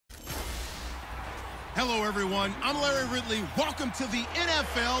Hello, everyone. I'm Larry Ridley. Welcome to the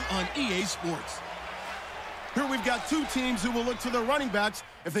NFL on EA Sports. Here we've got two teams who will look to their running backs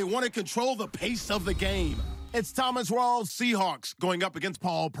if they want to control the pace of the game. It's Thomas Rawls' Seahawks going up against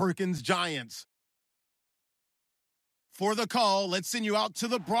Paul Perkins' Giants. For the call, let's send you out to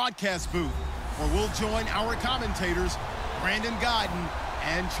the broadcast booth, where we'll join our commentators, Brandon Godden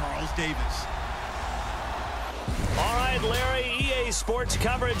and Charles Davis. All right, Larry, EA Sports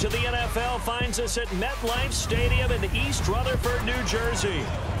coverage of the NFL finds us at MetLife Stadium in East Rutherford, New Jersey.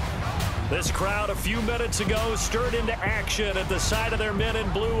 This crowd a few minutes ago stirred into action at the side of their men in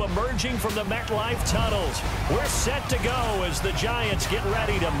blue emerging from the MetLife tunnels. We're set to go as the Giants get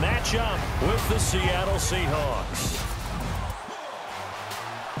ready to match up with the Seattle Seahawks.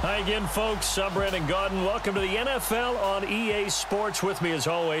 Hi again, folks. I'm Brandon Godden. Welcome to the NFL on EA Sports. With me, as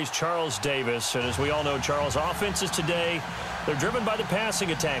always, Charles Davis. And as we all know, Charles, offenses today, they're driven by the passing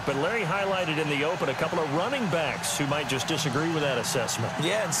attack. But Larry highlighted in the open a couple of running backs who might just disagree with that assessment.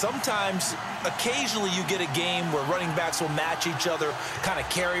 Yeah, and sometimes, occasionally you get a game where running backs will match each other, kind of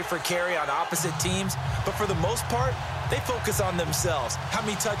carry for carry on opposite teams. But for the most part, they focus on themselves. How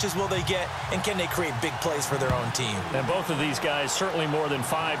many touches will they get, and can they create big plays for their own team? And both of these guys, certainly more than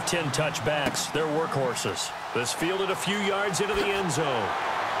 5-10 touchbacks. They're workhorses. This fielded a few yards into the end zone.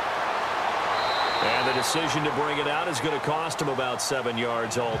 And the decision to bring it out is going to cost him about 7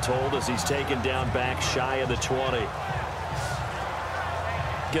 yards all told as he's taken down back shy of the 20.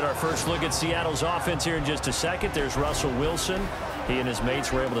 Get our first look at Seattle's offense here in just a second. There's Russell Wilson. He and his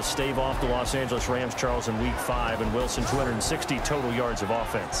mates were able to stave off the Los Angeles Rams, Charles, in Week 5, and Wilson 260 total yards of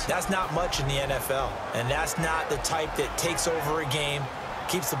offense. That's not much in the NFL, and that's not the type that takes over a game,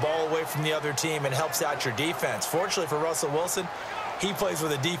 keeps the ball away from the other team, and helps out your defense. Fortunately for Russell Wilson, he plays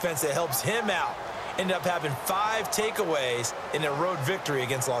with a defense that helps him out. Ended up having 5 takeaways in a road victory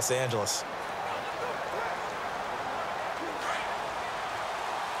against Los Angeles.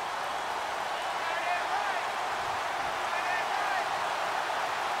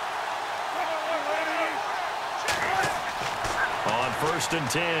 First and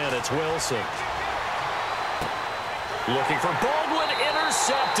 10, it's Wilson. Looking for Baldwin,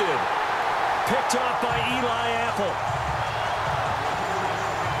 intercepted. Picked off by Eli Apple.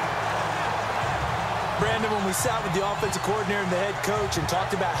 Brandon, when we sat with the offensive coordinator and the head coach and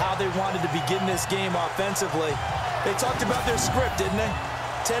talked about how they wanted to begin this game offensively, they talked about their script, didn't they?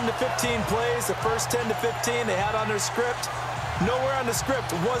 10 to 15 plays, the first 10 to 15 they had on their script. Nowhere on the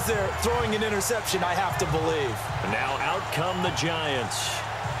script was there throwing an interception, I have to believe. And now out come the Giants.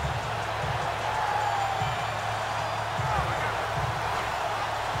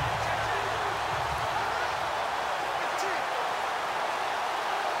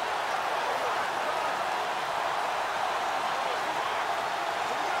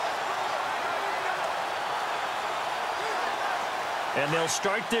 And they'll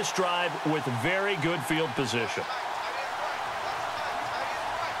start this drive with very good field position.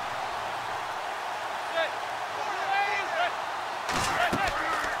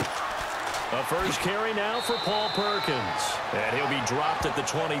 A first carry now for Paul Perkins. And he'll be dropped at the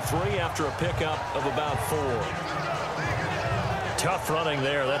 23 after a pickup of about 4. Tough running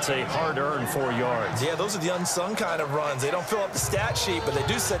there. That's a hard-earned 4 yards. Yeah, those are the unsung kind of runs. They don't fill up the stat sheet, but they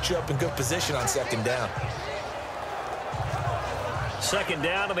do set you up in good position on second down. Second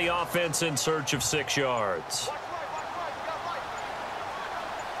down to the offense in search of 6 yards.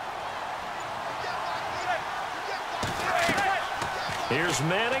 Here's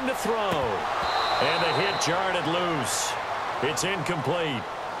Manning to throw. And the hit jarred it loose. It's incomplete.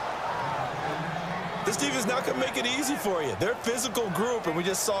 This defense is not going to make it easy for you. They're a physical group, and we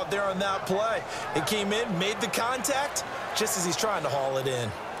just saw it there on that play. It came in, made the contact, just as he's trying to haul it in.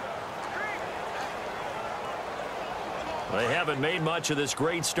 They haven't made much of this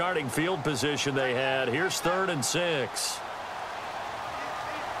great starting field position they had. Here's 3rd and 6.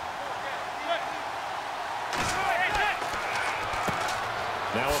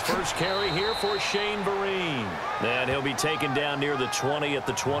 Now a first carry here for Shane Vereen. And he'll be taken down near the 20 at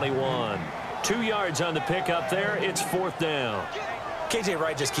the 21. 2 yards on the pickup there. It's 4th down. KJ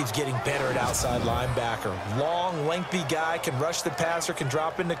Wright just keeps getting better at outside linebacker. Long, lengthy guy, can rush the passer, can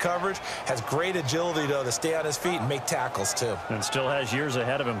drop into coverage. Has great agility, though, to stay on his feet and make tackles, too. And still has years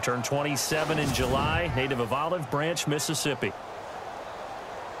ahead of him. Turned 27 in July. Native of Olive Branch, Mississippi.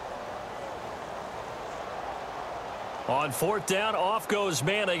 On 4th down, off goes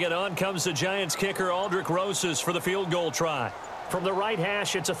Manning, and on comes the Giants kicker Aldrick Rosas for the field goal try. From the right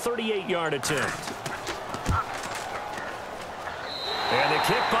hash, it's a 38-yard attempt. And the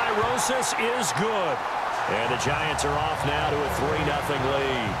kick by Rosas is good. And the Giants are off now to a 3-0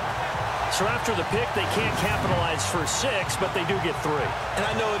 lead. So after the pick, they can't capitalize for 6, but they do get 3. And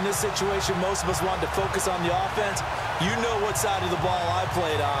I know in this situation, most of us wanted to focus on the offense. You know what side of the ball I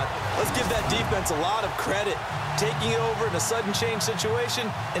played on. Let's give that defense a lot of credit, taking it over in a sudden change situation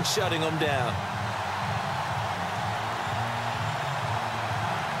and shutting them down.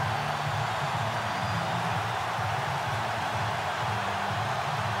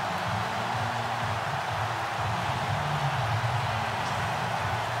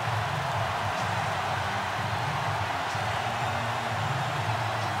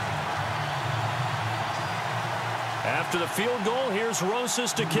 After the field goal, here's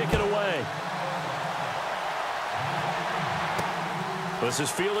Rosas to kick it away. This is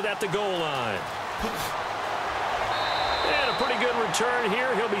fielded at the goal line. And a pretty good return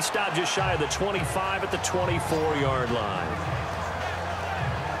here. He'll be stopped just shy of the 25 at the 24-yard line.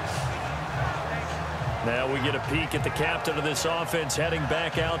 Now we get a peek at the captain of this offense heading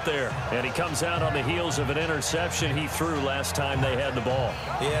back out there. And he comes out on the heels of an interception he threw last time they had the ball.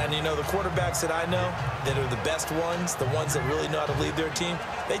 Yeah, and you know, the quarterbacks that I know that are the best ones, the ones that really know how to lead their team,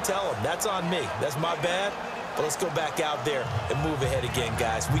 they tell them, that's on me. That's my bad. But let's go back out there and move ahead again,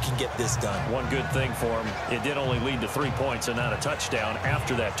 guys. We can get this done. One good thing for him, it did only lead to 3 points and not a touchdown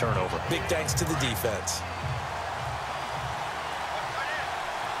after that turnover. Big thanks to the defense.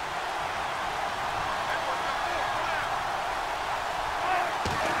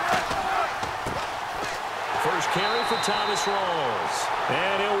 Carry for Thomas Rawls.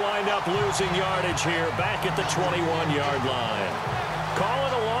 And he'll wind up losing yardage here back at the 21-yard line.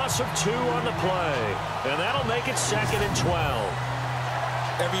 Calling a loss of 2 on the play. And that'll make it 2nd and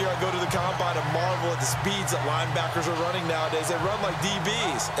 12. Every year I go to the combine and marvel at the speeds that linebackers are running nowadays. They run like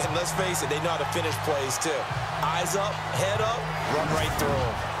DBs. And let's face it, they know how to finish plays too. Eyes up, head up, run right through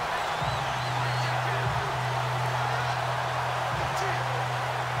them.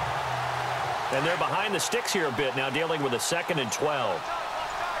 And they're behind the sticks here a bit now, dealing with a 2nd and 12.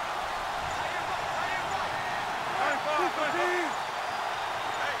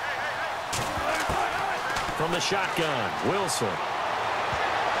 From the shotgun, Wilson.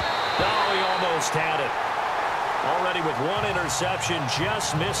 Oh, he almost had it. Already with 1 interception,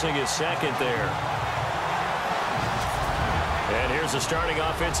 just missing his 2nd there. And here's the starting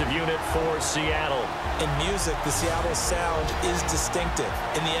offensive unit for Seattle. In music, the Seattle sound is distinctive.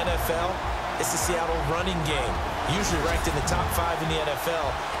 In the NFL, it's the Seattle running game, usually ranked in the top 5 in the NFL.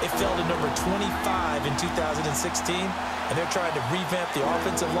 It fell to number 25 in 2016, and they're trying to revamp the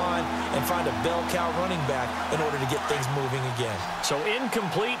offensive line and find a bell cow running back in order to get things moving again. So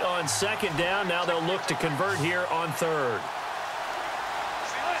incomplete on 2nd down. Now they'll look to convert here on 3rd.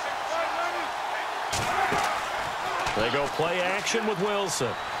 They go play action with Wilson.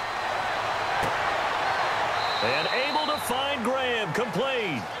 And able to find Graham,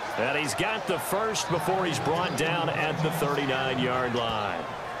 complete. And he's got the first before he's brought down at the 39-yard line.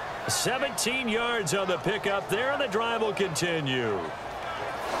 17 yards on the pickup there, and the drive will continue.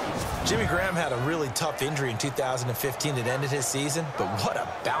 Jimmy Graham had a really tough injury in 2015 that ended his season, but what a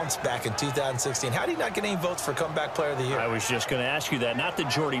bounce back in 2016. How did he not get any votes for Comeback Player of the Year? I was just going to ask you that. Not that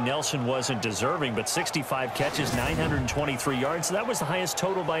Jordy Nelson wasn't deserving, but 65 catches, 923 yards. That was the highest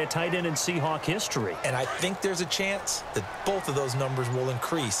total by a tight end in Seahawk history. And I think there's a chance that both of those numbers will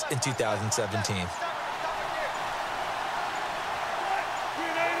increase in 2017.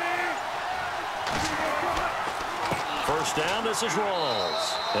 First down, this is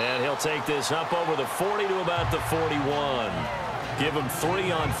Rawls. And he'll take this up over the 40 to about the 41. Give him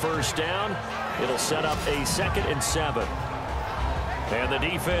 3 on first down. It'll set up a 2nd and 7. And the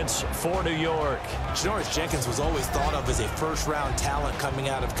defense for New York. Janoris Jenkins was always thought of as a first-round talent coming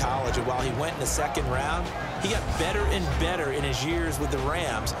out of college. And while he went in the 2nd round, he got better and better in his years with the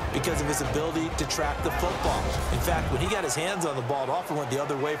Rams because of his ability to track the football. In fact, when he got his hands on the ball, it often went the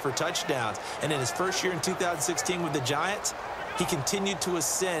other way for touchdowns. And in his first year in 2016 with the Giants, he continued to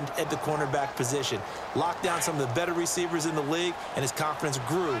ascend at the cornerback position, locked down some of the better receivers in the league, and his confidence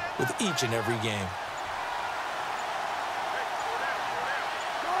grew with each and every game.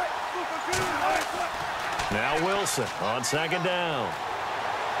 Now Wilson on 2nd down.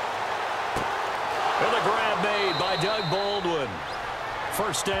 And the grab made by Doug Baldwin.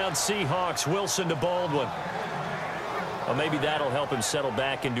 First down, Seahawks. Wilson to Baldwin. Well, maybe that'll help him settle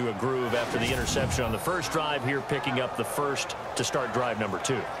back into a groove after the interception on the first drive here, picking up the first to start drive number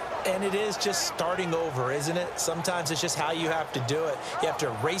 2. And it is just starting over, isn't it? Sometimes it's just how you have to do it. You have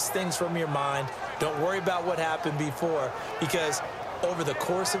to erase things from your mind. Don't worry about what happened before, because over the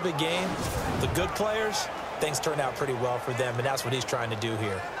course of a game, the good players, things turn out pretty well for them, and that's what he's trying to do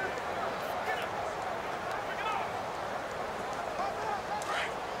here.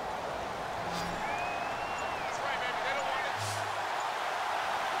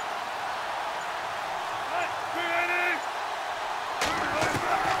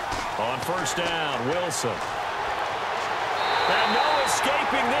 first down. Wilson. And no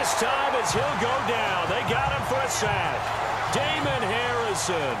escaping this time as he'll go down. They got him for a sack. Damon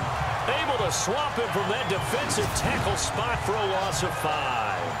Harrison able to swap him from that defensive tackle spot for a loss of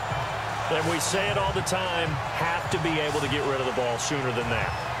 5. And we say it all the time, have to be able to get rid of the ball sooner than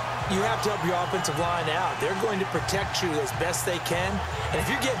that. You have to help your offensive line out. They're going to protect you as best they can. And if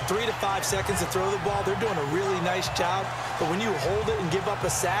you're getting 3 to 5 seconds to throw the ball, they're doing a really nice job. But when you hold it and give up a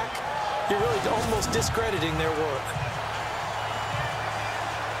sack, you're really almost discrediting their work.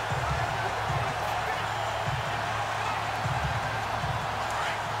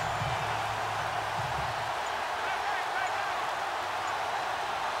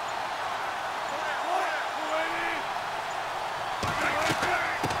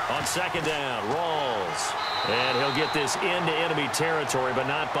 Second down, Rawls. And he'll get this into enemy territory, but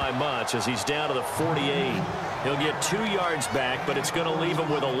not by much as he's down to the 48. He'll get 2 yards back, but it's going to leave him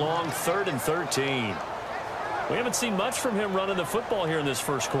with a long 3rd and 13. We haven't seen much from him running the football here in this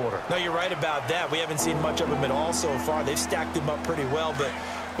first quarter. No, you're right about that. We haven't seen much of him at all so far. They've stacked him up pretty well, but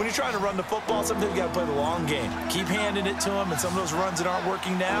when you're trying to run the football, sometimes you got to play the long game. Keep handing it to him, and some of those runs that aren't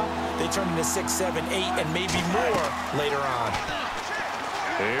working now, they turn into 6, 7, 8, and maybe more later on.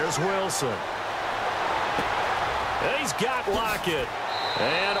 Here's Wilson. And he's got Lockett.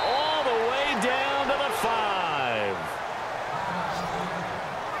 And all the way down to the 5.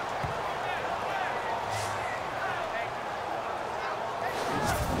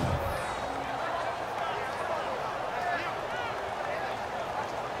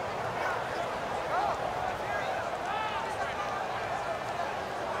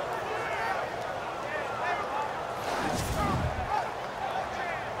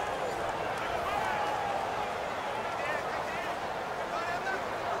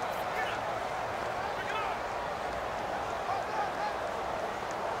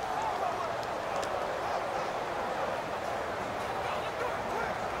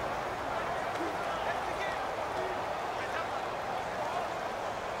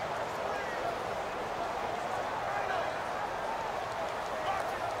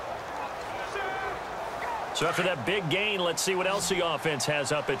 So after that big gain, let's see what else the offense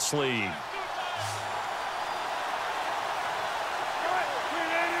has up its sleeve.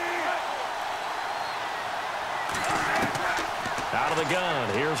 Out of the gun,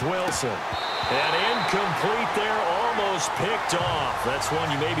 here's Wilson. And incomplete there, almost picked off. That's one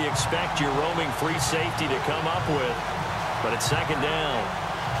you maybe expect your roaming free safety to come up with. But it's second down.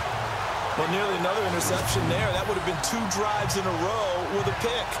 Well, nearly another interception there. That would have been 2 drives in a row with a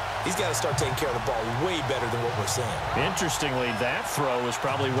pick. He's got to start taking care of the ball way better than what we're seeing. Interestingly, that throw was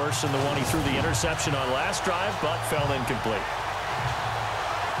probably worse than the one he threw the interception on last drive, but fell incomplete.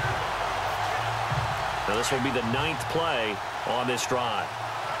 Now this will be the 9th play on this drive.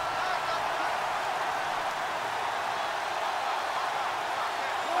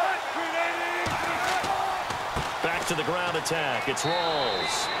 Back to the ground attack. It's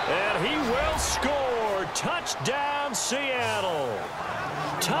Rawls. And he will score. Touchdown, Seattle.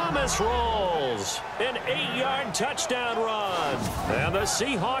 Thomas Rawls, an 8-yard touchdown run. And the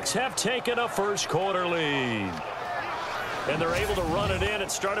Seahawks have taken a first quarter lead. And they're able to run it in.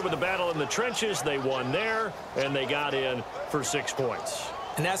 It started with a battle in the trenches. They won there, and they got in for 6 points.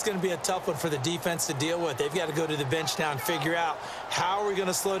 And that's going to be a tough one for the defense to deal with. They've got to go to the bench now and figure out how are we going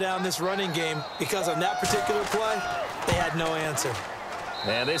to slow down this running game, because on that particular play, they had no answer.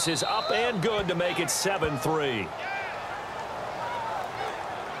 And this is up and good to make it 7-3.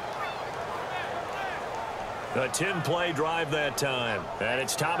 A 10-play drive that time. And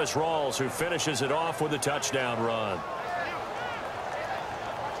it's Thomas Rawls who finishes it off with a touchdown run.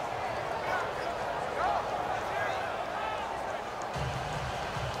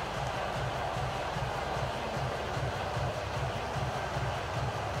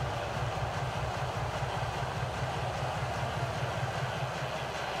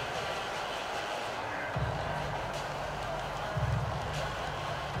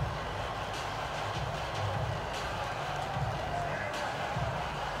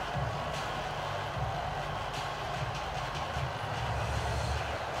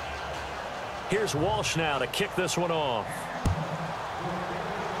 Here's Walsh now to kick this one off.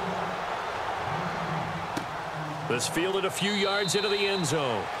 This fielded a few yards into the end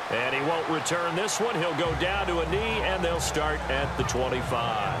zone. And he won't return this one. He'll go down to a knee, and they'll start at the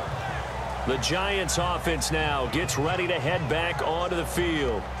 25. The Giants offense now gets ready to head back onto the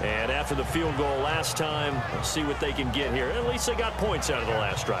field. And after the field goal last time, we'll see what they can get here. At least they got points out of the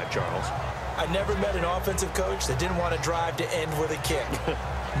last drive, Charles. I never met an offensive coach that didn't want to drive to end with a kick.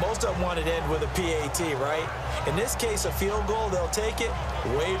 Most of them want it to end with a PAT, right? In this case, a field goal, they'll take it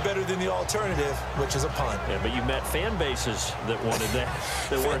way better than the alternative, which is a punt. Yeah, but you met fan bases that wanted that,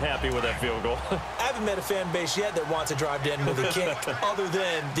 that weren't happy with that field goal. I haven't met a fan base yet that wants to drive to end with a kick other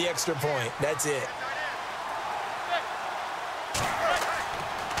than the extra point. That's it.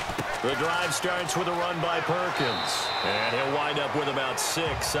 The drive starts with a run by Perkins. And he'll wind up with about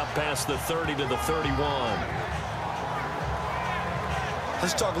 6, up past the 30 to the 31.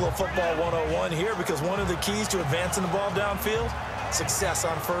 Let's talk a little football 101 here, because one of the keys to advancing the ball downfield, success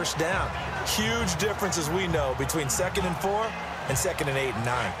on first down. Huge difference, as we know, between 2nd and 4 and 2nd and 8 and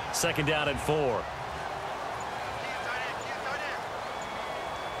 9. 2nd down and 4.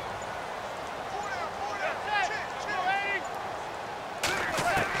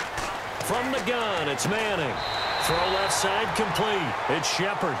 From the gun, it's Manning. Throw left side complete. It's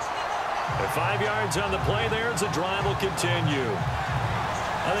Shepard. At 5 yards on the play there, the drive will continue.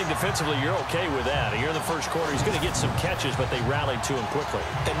 I think defensively you're okay with that. Here in the first quarter, he's going to get some catches, but they rallied to him quickly.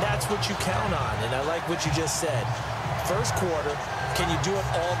 And that's what you count on, and I like what you just said. First quarter, can you do it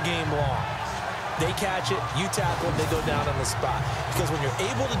all game long? They catch it, you tackle them, they go down on the spot. Because when you're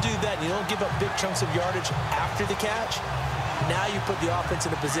able to do that and you don't give up big chunks of yardage after the catch, now you put the offense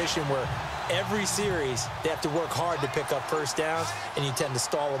in a position where every series they have to work hard to pick up first downs, and you tend to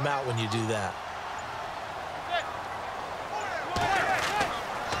stall them out when you do that.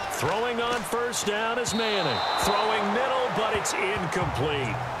 Throwing on first down is Manning. Throwing middle, but it's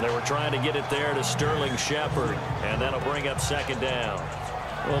incomplete. They were trying to get it there to Sterling Shepard, and that'll bring up 2nd down.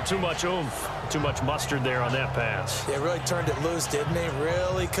 Well, too much oomph, too much mustard there on that pass. They really turned it loose, didn't they?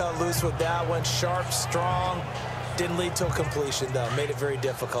 Really cut loose with that one. Sharp, strong. Didn't lead to a completion, though. Made it very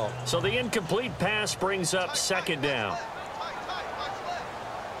difficult. So the incomplete pass brings up 2nd down.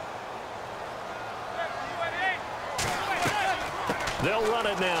 They'll run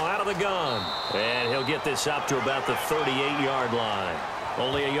it now out of the gun. And he'll get this up to about the 38-yard line.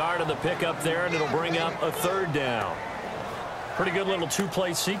 Only a yard on the pickup there, and it'll bring up a 3rd down. Pretty good little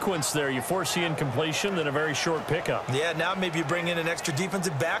 2-play sequence there. You force the incompletion, then a very short pickup. Yeah, now maybe you bring in an extra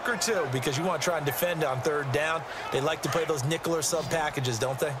defensive back or two, because you want to try and defend on 3rd down. They like to play those nickel or sub packages,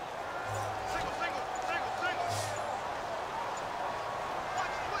 don't they?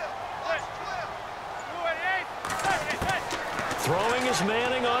 Throwing is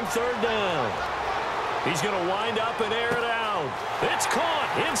Manning on 3rd down. He's going to wind up and air it out. It's caught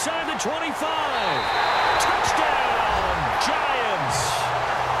inside the 25. Touchdown, Giants.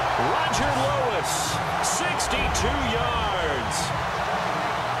 Roger Lewis, 62 yards.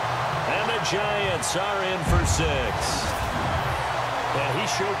 And the Giants are in for 6. Yeah, he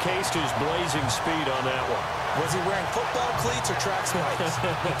showcased his blazing speed on that one. Was he wearing football cleats or track spikes?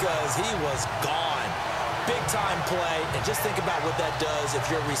 Because he was gone. Big-time play, and just think about what that does if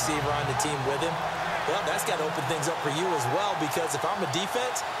you're a receiver on the team with him. Well, that's got to open things up for you as well, because if I'm a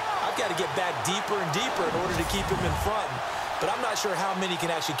defense, I've got to get back deeper and deeper in order to keep him in front. But I'm not sure how many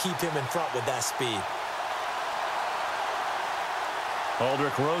can actually keep him in front with that speed.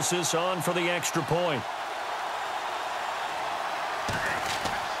 Aldrich Rosas on for the extra point.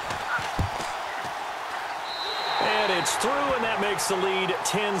 And it's through, and that makes the lead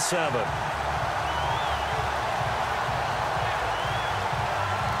 10-7.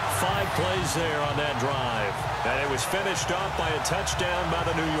 5 plays there on that drive. And it was finished off by a touchdown by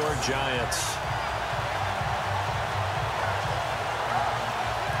the New York Giants.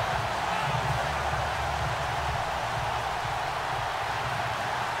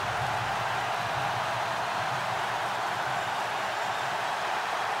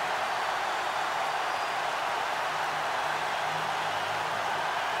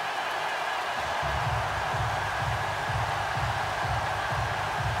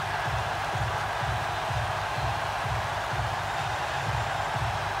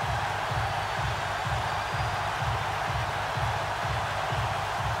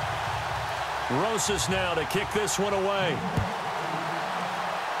 Rosas now to kick this one away.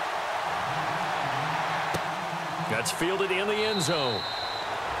 That's fielded in the end zone.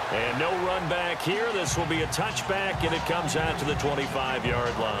 And no run back here. This will be a touchback, and it comes out to the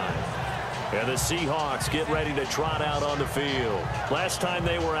 25-yard line. And the Seahawks get ready to trot out on the field. Last time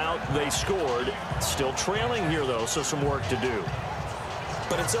they were out, they scored. Still trailing here, though, so some work to do.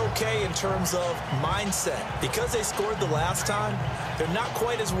 But it's okay in terms of mindset. Because they scored the last time, they're not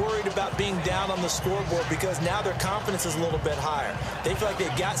quite as worried about being down on the scoreboard, because now their confidence is a little bit higher. They feel like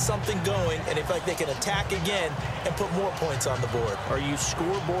they've got something going, and they feel like they can attack again and put more points on the board. Are you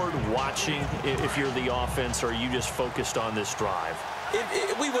scoreboard watching if you're the offense, or are you just focused on this drive?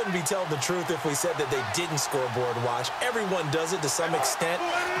 We wouldn't be telling the truth if we said that they didn't scoreboard watch. Everyone does it to some extent,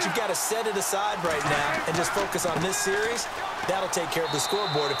 but you've got to set it aside right now and just focus on this series. That'll take care of the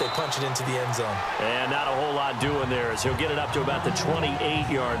scoreboard if they punch it into the end zone. And not a whole lot doing there as he'll get it up to about the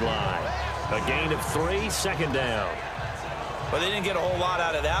 28-yard line. A gain of 3, second down. Well, they didn't get a whole lot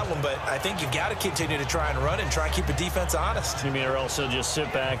out of that one, but I think you've got to continue to try and run and try and keep the defense honest. You mean or else they'll just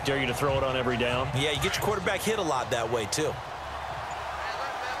sit back, dare you to throw it on every down? Yeah, you get your quarterback hit a lot that way, too.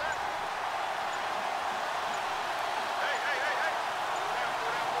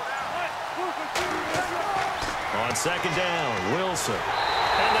 On second down, Wilson.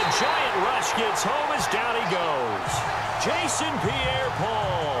 And the giant rush gets home as down he goes. Jason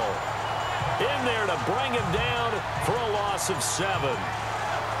Pierre-Paul in there to bring him down for a loss of 7.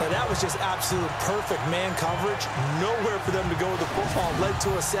 Now, that was just absolute perfect man coverage. Nowhere for them to go with the football. Led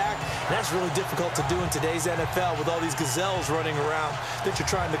to a sack. And that's really difficult to do in today's NFL with all these gazelles running around that you're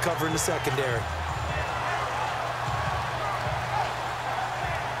trying to cover in the secondary.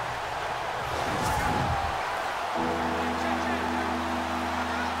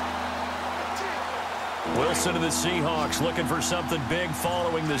 Wilson and the Seahawks looking for something big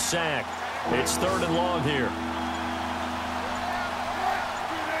following the sack. It's 3rd and long here.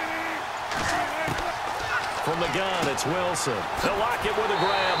 From the gun, it's Wilson. They'll lock it with a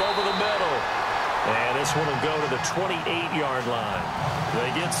grab over the middle. And this one will go to the 28-yard line.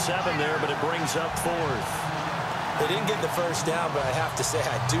 They get 7 there, but it brings up 4th. They didn't get the first down, but I have to say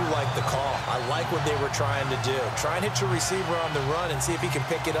I do like the call. I like what they were trying to do. Try and hit your receiver on the run and see if he can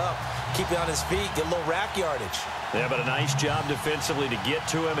pick it up. Keep it on his feet, get a little rack yardage. Yeah, but a nice job defensively to get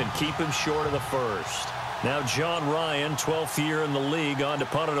to him and keep him short of the first. Now John Ryan, 12th year in the league, on to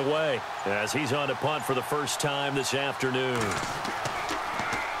punt it away as he's on to punt for the first time this afternoon.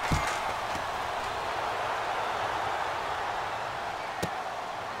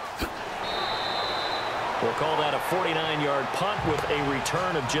 We'll call that a 49-yard punt with a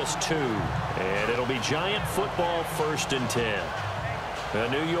return of just 2. And it'll be Giant football, 1st and 10.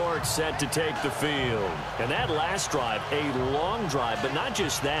 New York set to take the field. And that last drive, a long drive, but not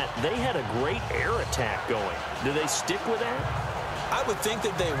just that. They had a great air attack going. Do they stick with that? I would think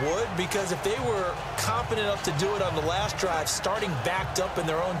that they would, because if they were confident enough to do it on the last drive, starting backed up in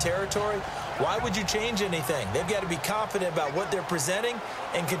their own territory, why would you change anything? They've got to be confident about what they're presenting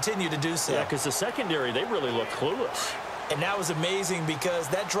and continue to do so. Yeah, because the secondary, they really look clueless. And that was amazing because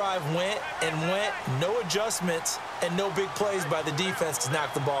that drive went and went, no adjustments and no big plays by the defense to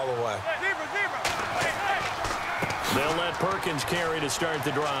knock the ball away. They'll let Perkins carry to start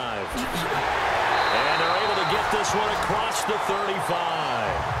the drive. And they're able to get this one across the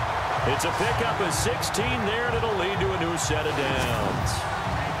 35. It's a pickup of 16 there, and it'll lead to a new set of downs.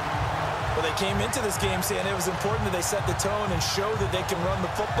 Well, they came into this game saying it was important that they set the tone and show that they can run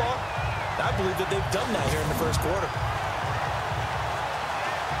the football. I believe that they've done that here in the first quarter.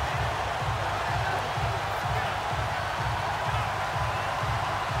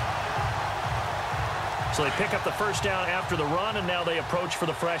 So they pick up the first down after the run, and now they approach for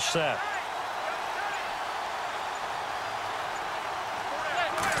the fresh set.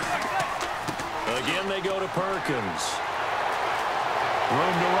 Again, they go to Perkins.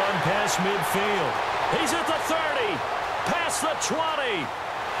 Room to run past midfield. He's at the 30, past the 20, and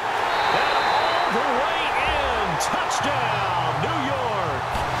all the way in. Touchdown, New York.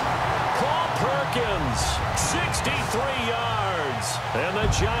 Paul Perkins, 63 yards. And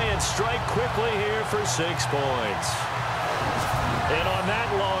the Giants strike quickly here for 6 points. And on that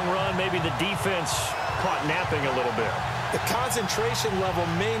long run, maybe the defense caught napping a little bit. The concentration level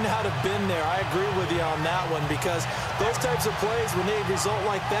may not have been there. I agree with you on that one, because those types of plays, when they result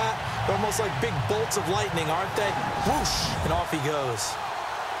like that, they're almost like big bolts of lightning, aren't they? Whoosh, and off he goes.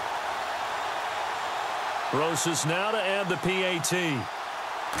 Rosas now to add the PAT.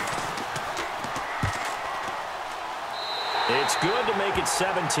 It's good to make it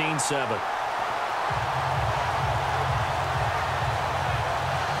 17-7.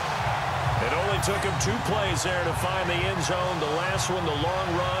 Took him 2 plays there to find the end zone. The last one, the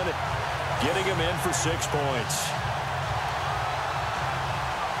long run, getting him in for 6 points.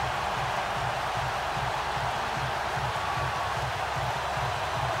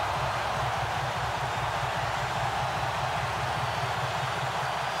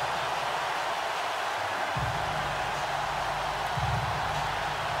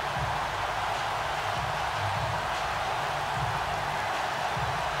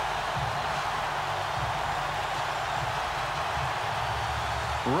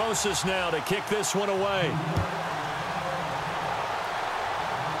 Rosas now to kick this one away.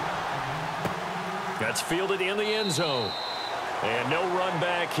 That's fielded in the end zone. And no run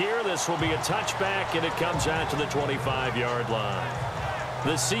back here. This will be a touchback, and it comes out to the 25-yard line.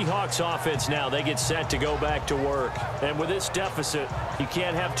 The Seahawks offense now, they get set to go back to work. And with this deficit, you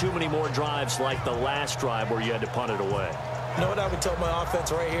can't have too many more drives like the last drive where you had to punt it away. You know what I would tell my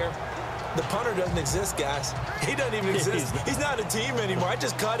offense right here? The punter doesn't exist, guys. He doesn't even exist. He's not a team anymore. I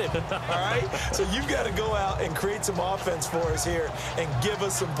just cut him, all right? So you've got to go out and create some offense for us here and give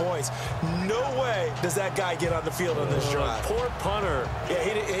us some points. No way does that guy get on the field on this drive. Poor punter. Yeah,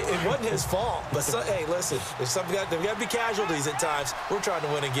 it wasn't his fault. But, hey, listen, there's got to be casualties at times. We're trying to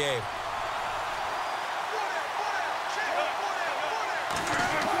win a game.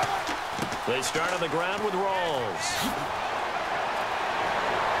 They start on the ground with Rawls.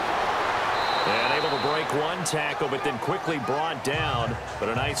 And able to break one tackle, but then quickly brought down. But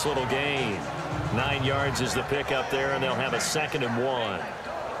a nice little gain. 9 yards is the pickup there, and they'll have a 2nd and 1.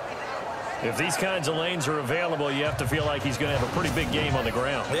 If these kinds of lanes are available, you have to feel like he's going to have a pretty big game on the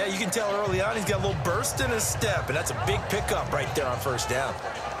ground. Yeah, you can tell early on he's got a little burst in his step, and that's a big pickup right there on first down.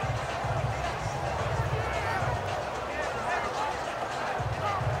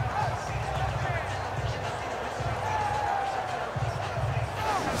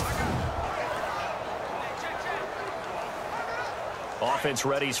 Offense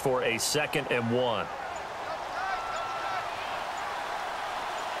readies for a 2nd and 1.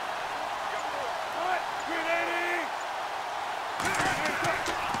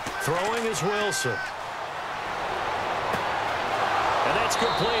 Throwing is Wilson. And that's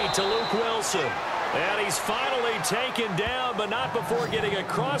complete to Luke Wilson. And he's finally taken down, but not before getting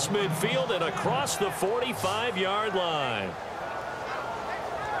across midfield and across the 45-yard line.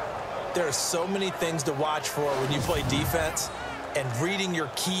 There are so many things to watch for when you play defense. And reading your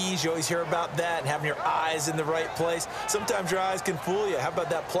keys, you always hear about that, and having your eyes in the right place. Sometimes your eyes can fool you. How about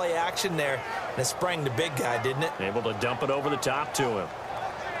that play action there? And it sprang the big guy, didn't it? Able to dump it over the top to him.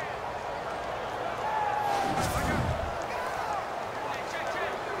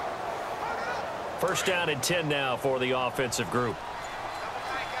 First down and 10 now for the offensive group.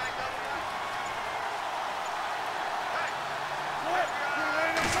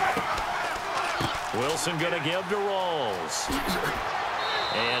 Wilson going to give to Rawls.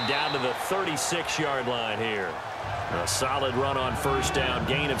 And down to the 36-yard line here. A solid run on first down.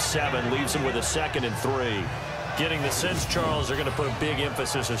 Gain of 7 leaves him with a 2nd and 3. Getting the sense, Charles, they're going to put a big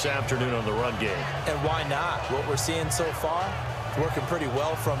emphasis this afternoon on the run game. And why not? What we're seeing so far, working pretty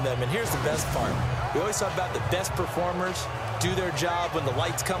well from them. And here's the best part. We always talk about the best performers do their job when the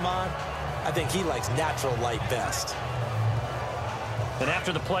lights come on. I think he likes natural light best. And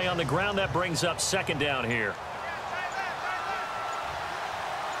after the play on the ground, that brings up 2nd down here.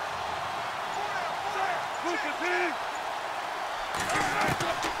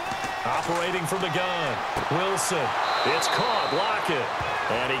 Operating from the gun. Wilson. It's caught. Lockett.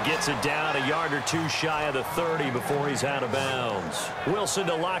 And he gets it down a yard or 2 shy of the 30 before he's out of bounds. Wilson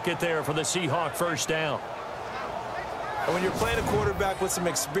to Lockett there for the Seahawk first down. And when you're playing a quarterback with some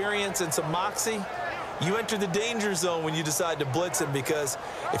experience and some moxie, you enter the danger zone when you decide to blitz him, because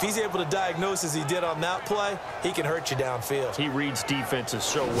if he's able to diagnose as he did on that play, he can hurt you downfield. He reads defenses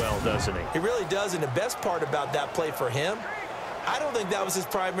so well, doesn't he? He really does, and the best part about that play for him, I don't think that was his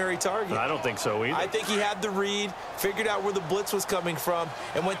primary target. I don't think so either. I think he had the read, figured out where the blitz was coming from,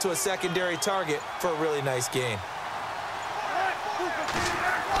 and went to a secondary target for a really nice gain.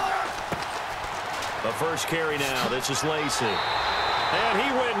 The first carry now. This is Lacey. And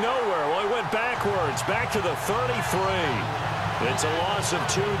he went nowhere. Well, he went backwards, back to the 33. It's a loss of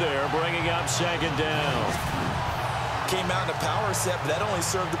 2 there, bringing up 2nd down. Came out in a power set, but that only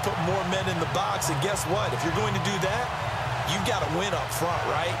served to put more men in the box. And guess what? If you're going to do that, you've got to win up front,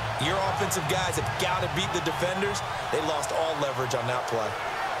 right? Your offensive guys have got to beat the defenders. They lost all leverage on that play.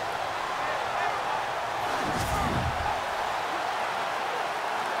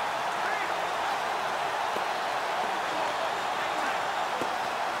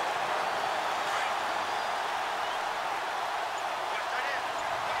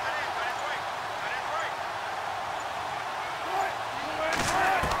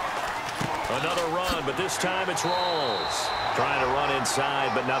 Another run, but this time it's Rawls. Trying to run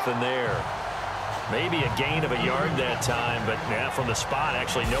inside, but nothing there. Maybe a gain of a yard that time, but from the spot,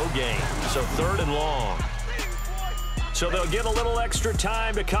 actually no gain. So 3rd and long. So they'll get a little extra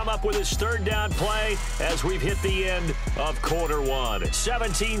time to come up with his 3rd down play as we've hit the end of quarter 1.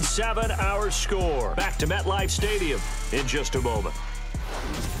 17-7 our score. Back to MetLife Stadium in just a moment.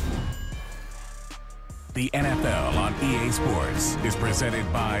 The NFL on EA Sports is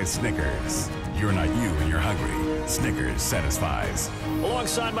presented by Snickers. You're not you when you're hungry. Snickers satisfies.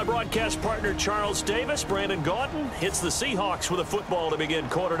 Alongside my broadcast partner, Charles Davis, Brandon Gaudin hits the Seahawks with a football to begin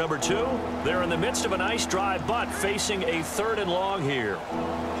quarter number 2. They're in the midst of a nice drive, but facing a 3rd and long here.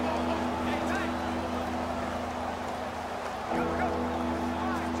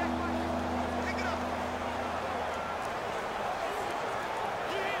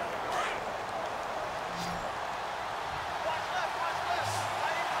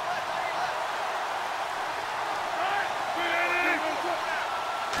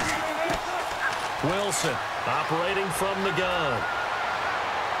 Wilson operating from the gun.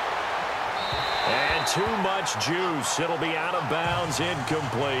 And too much juice. It'll be out of bounds,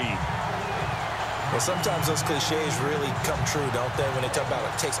 incomplete. Well, sometimes those cliches really come true, don't they, when they talk about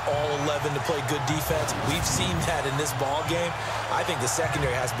it takes all 11 to play good defense. We've seen that in this ball game. I think the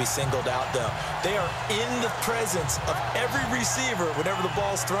secondary has to be singled out, though. They are in the presence of every receiver whenever the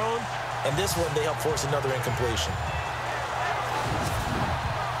ball's thrown, and this one they help force another incompletion.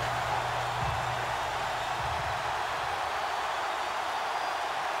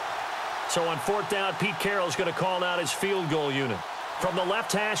 So on 4th down, Pete Carroll's going to call out his field goal unit. From the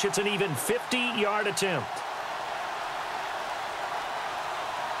left hash, it's an even 50-yard attempt.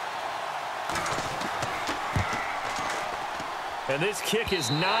 And this kick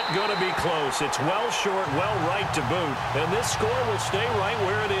is not going to be close. It's well short, well right to boot. And this score will stay right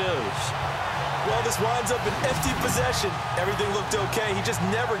where it is. Well, this winds up an empty possession. Everything looked okay. He just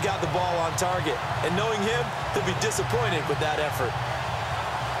never got the ball on target. And knowing him, he'll be disappointed with that effort.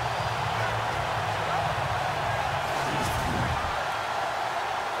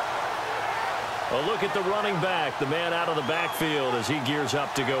 A look at the running back, the man out of the backfield as he gears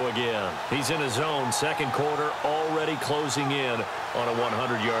up to go again. He's in his zone, 2nd quarter, already closing in on a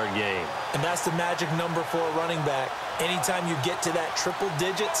 100-yard game. And that's the magic number for a running back. Anytime you get to that triple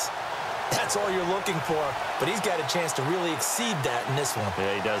digits, that's all you're looking for. But he's got a chance to really exceed that in this one.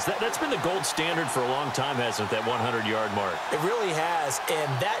 Yeah, he does. That's been the gold standard for a long time, hasn't it, that 100-yard mark? It really has, and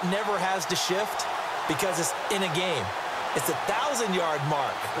that never has to shift because it's in a game. It's a 1,000-yard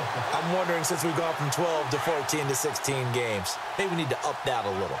mark. I'm wondering, since we've gone from 12 to 14 to 16 games, maybe we need to up that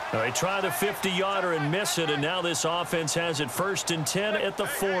a little. All right, try the 50-yarder and miss it, and now this offense has it 1st and 10 at the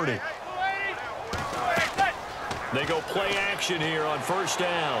 40. They go play action here on 1st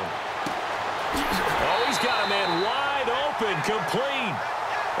down. Oh, he's got a man wide open, complete.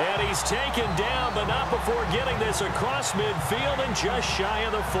 And he's taken down, but not before getting this across midfield and just shy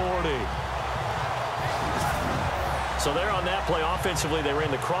of the 40. So there on that play, offensively, they ran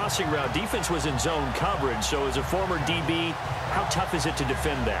the crossing route. Defense was in zone coverage. So as a former DB, how tough is it to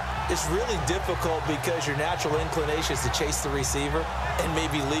defend that? It's really difficult because your natural inclination is to chase the receiver and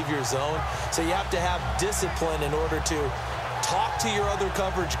maybe leave your zone. So you have to have discipline in order to talk to your other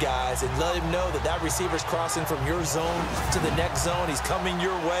coverage guys and let him know that that receiver's crossing from your zone to the next zone. He's coming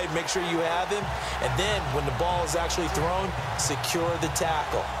your way. Make sure you have him. And then when the ball is actually thrown, secure the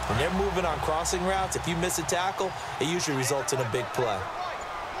tackle. When they're moving on crossing routes, if you miss a tackle, it usually results in a big play.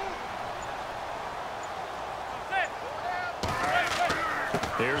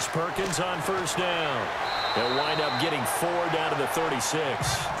 Here's Perkins on 1st down. They'll wind up getting 4 down to the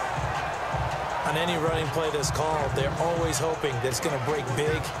 36. On any running play that's called, they're always hoping that it's going to break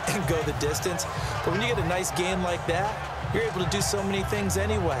big and go the distance. But when you get a nice game like that, you're able to do so many things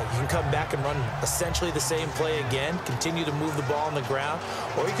anyway. You can come back and run essentially the same play again, continue to move the ball on the ground,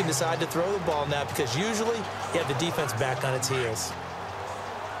 or you can decide to throw the ball now because usually you have the defense back on its heels.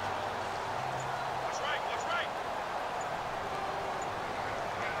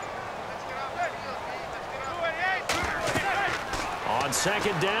 On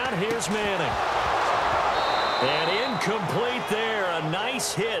 2nd down, here's Manning. And incomplete there. A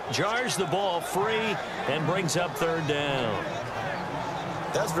nice hit. Jars the ball free and brings up 3rd down.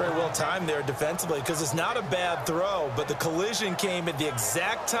 That's very well timed there defensively because it's not a bad throw, but the collision came at the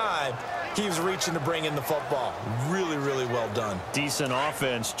exact time he was reaching to bring in the football. Really, really well done. Decent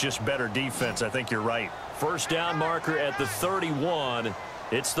offense, just better defense. I think you're right. 1st down marker at the 31.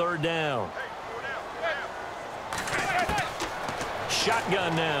 It's 3rd down.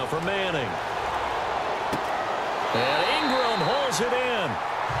 Shotgun now for Manning. And Ingram holds it in.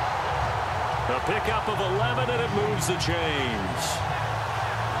 A pickup of 11, and it moves the chains.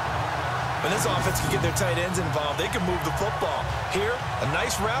 When this offense can get their tight ends involved, they can move the football. Here, a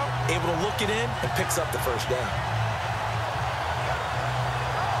nice route, able to look it in, and picks up the 1st down.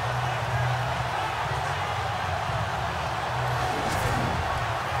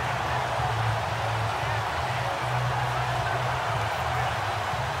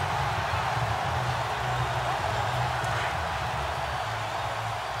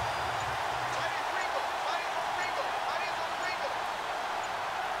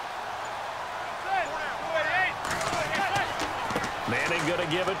 going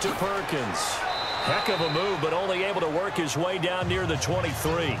to give it to Perkins. Heck of a move, but only able to work his way down near the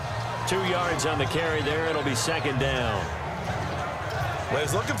 23. 2 yards on the carry there. It'll be second down. Well, he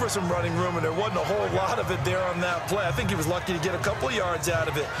was looking for some running room, and there wasn't a whole lot of it there on that play. I think he was lucky to get a couple of yards out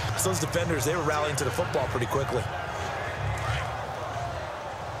of it, because those defenders, they were rallying to the football pretty quickly.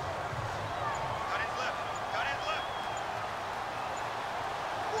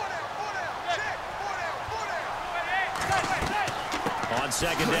 On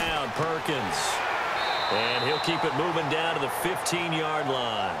second down, Perkins. And he'll keep it moving down to the 15-yard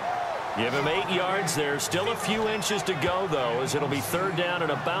line. Give him 8 yards there. Still a few inches to go, though, as it'll be third down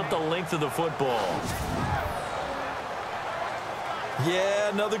and about the length of the football. Yeah,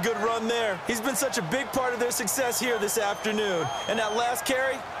 another good run there. He's been such a big part of their success here this afternoon. And that last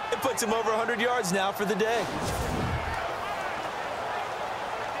carry, it puts him over 100 yards now for the day.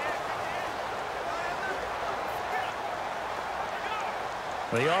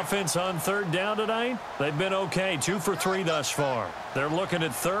 The offense on third down tonight, they've been okay. 2 for 3 thus far. They're looking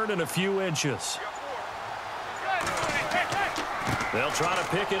at third and a few inches. They'll try to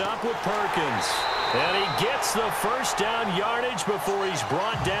pick it up with Perkins. And he gets the first down yardage before he's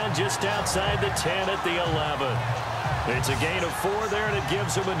brought down just outside the 10 at the 11. It's a gain of 4 there, and it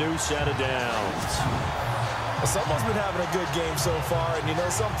gives him a new set of downs. Well, someone's been having a good game so far, and you know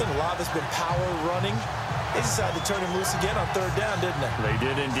something? A lot of it's been power running. They decided to turn him loose again on third down, didn't they? They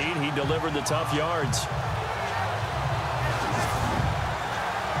did indeed. He delivered the tough yards.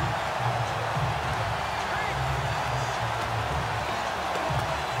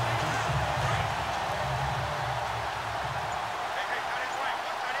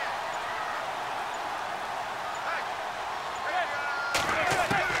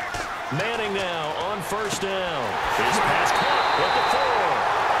 Manning now on first down. His pass caught at the 4.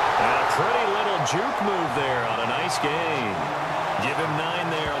 And a pretty little juke move there on a nice gain. Give him 9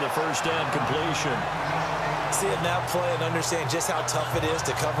 there on the first down completion. Seeing that play and understand just how tough it is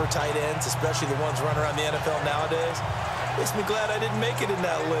to cover tight ends, especially the ones running around the NFL nowadays, makes me glad I didn't make it in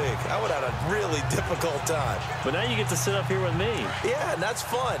that league. I would have had a really difficult time. But now you get to sit up here with me. Yeah, and that's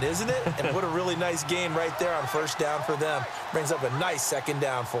fun, isn't it? And what a really nice gain right there on first down for them. Brings up a nice second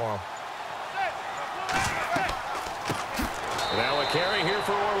down for them. Now a carry here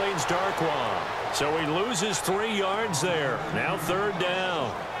for Orleans Darkwa. So he loses 3 yards there. Now third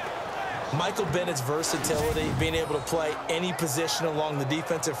down. Michael Bennett's versatility, being able to play any position along the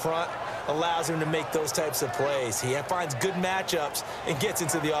defensive front, allows him to make those types of plays. He finds good matchups and gets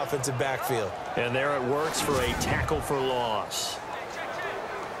into the offensive backfield. And there it works for a tackle for loss.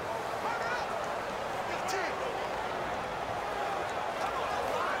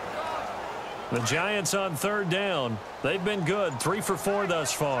 The Giants on third down. They've been good. 3 for 4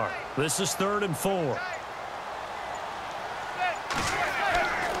 thus far. This is 3rd and 4.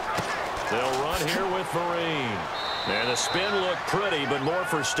 They'll run here with Vereen. And the spin looked pretty, but more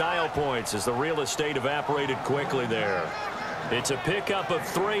for style points as the real estate evaporated quickly there. It's a pickup of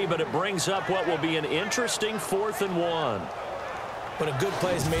 3, but it brings up what will be an interesting 4th and 1. When a good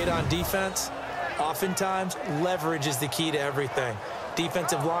play is made on defense, oftentimes leverage is the key to everything.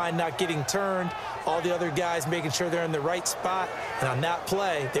 Defensive line not getting turned, all the other guys making sure they're in the right spot, and on that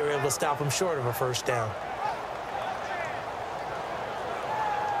play, they were able to stop them short of a first down.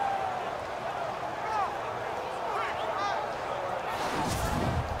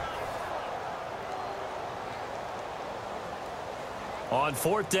 On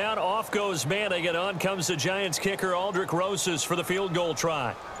 4th down, off goes Manning, and on comes the Giants kicker Aldrich Rosas for the field goal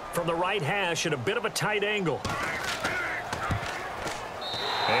try. From the right hash at a bit of a tight angle.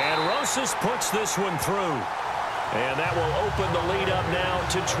 And Rosas puts this one through. And that will open the lead up now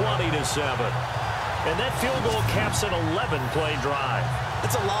to 20-7. And that field goal caps an 11-play drive.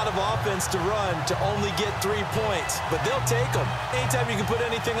 It's a lot of offense to run to only get 3 points, but they'll take them. Anytime you can put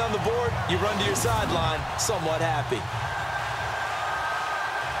anything on the board, you run to your sideline somewhat happy.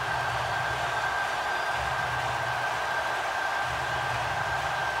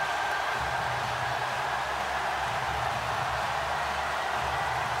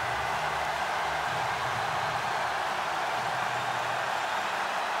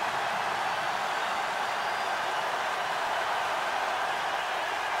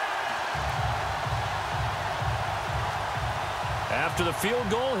 After the field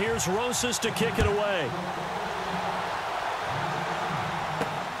goal, here's Rosas to kick it away.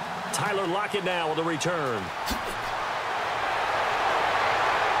 Tyler Lockett now with the return.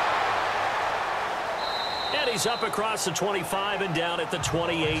 And he's up across the 25 and down at the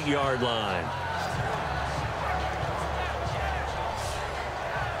 28-yard line.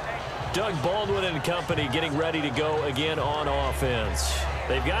 Doug Baldwin and company getting ready to go again on offense.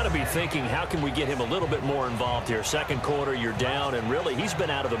 They've got to be thinking, how can we get him a little bit more involved here? Second quarter, you're down, and really, he's been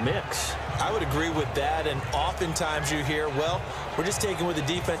out of the mix. I would agree with that, and oftentimes you hear, well, we're just taking what the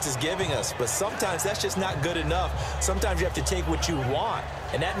defense is giving us, but sometimes that's just not good enough. Sometimes you have to take what you want,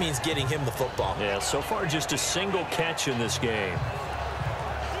 and that means getting him the football. Yeah, so far just a single catch in this game.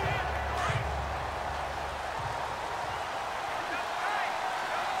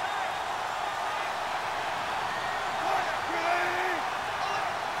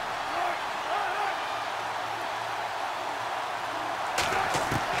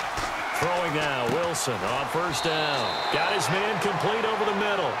 Now, Wilson on first down. Got his man complete over the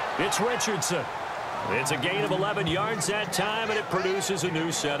middle. It's Richardson. It's a gain of 11 yards that time, and it produces a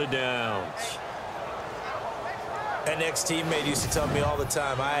new set of downs. An ex-teammate used to tell me all the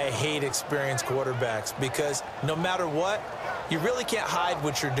time, I hate experienced quarterbacks because no matter what, you really can't hide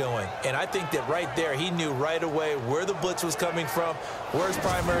what you're doing. And I think that right there, he knew right away where the blitz was coming from, where his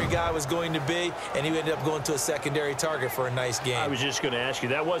primary guy was going to be, and he ended up going to a secondary target for a nice game. I was just going to ask you,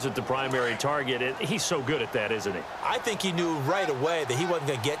 that wasn't the primary target. He's so good at that, isn't he? I think he knew right away that he wasn't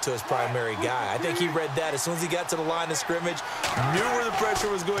going to get to his primary guy. I think he read that as soon as he got to the line of scrimmage, knew where the pressure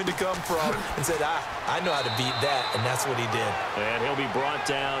was going to come from, and said, I know how to beat that, and that's what he did. And he'll be brought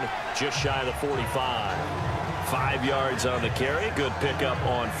down just shy of the 45. 5 yards on the carry. Good pickup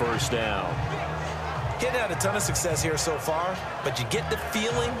on first down. Getting had a ton of success here so far, but you get the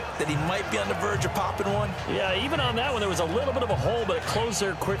feeling that he might be on the verge of popping one. Yeah, even on that one, there was a little bit of a hole, but it closed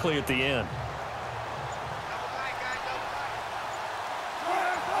there quickly at the end.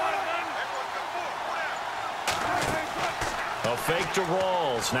 A fake to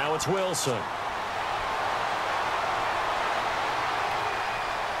Rawls. Now it's Wilson.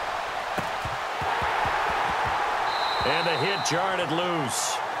 And the hit jarred it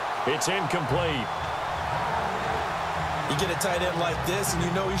loose. It's incomplete. You get a tight end like this, and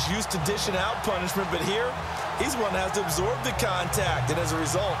you know he's used to dishing out punishment, but here, he's one that has to absorb the contact, and as a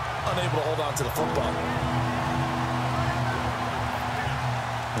result, unable to hold on to the football.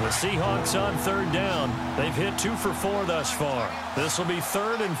 The Seahawks on third down. They've hit 2 for 4 thus far. This will be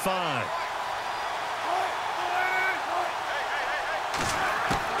 3rd and 5.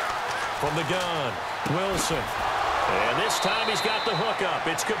 From the gun, Wilson. And this time he's got the hook up.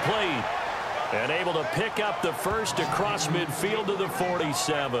 It's complete. And able to pick up the first across midfield to the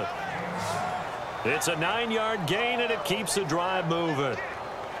 47. It's a 9-yard gain, and it keeps the drive moving.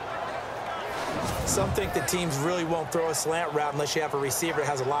 Some think that teams really won't throw a slant route unless you have a receiver that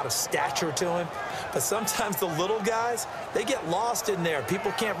has a lot of stature to him. But sometimes the little guys, they get lost in there.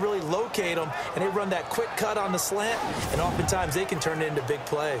 People can't really locate them, and they run that quick cut on the slant, and oftentimes they can turn it into big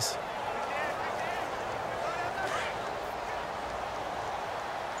plays.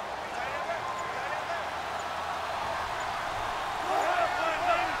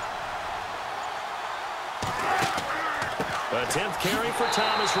 A 10th carry for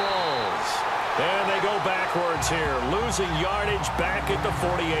Thomas Rawls. And they go backwards here, losing yardage back at the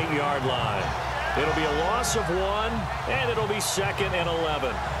 48-yard line. It'll be a loss of 1, and it'll be 2nd and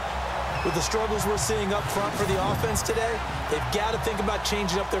 11. With the struggles we're seeing up front for the offense today, they've got to think about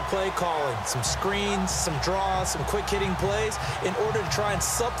changing up their play calling. Some screens, some draws, some quick-hitting plays in order to try and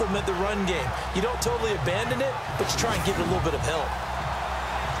supplement the run game. You don't totally abandon it, but you try and give it a little bit of help.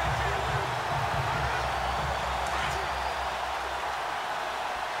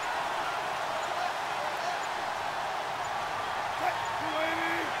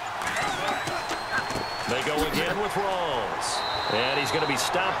 They go again with Rawls. And he's going to be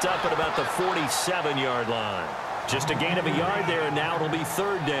stopped up at about the 47-yard line. Just a gain of a yard there, and now it'll be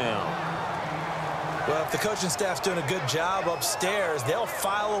 3rd down. Well, if the coaching staff's doing a good job upstairs, they'll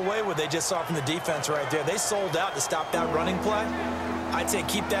file away what they just saw from the defense right there. They sold out to stop that running play. I'd say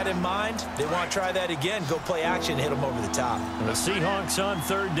keep that in mind. They want to try that again. Go play action and hit them over the top. And the Seahawks on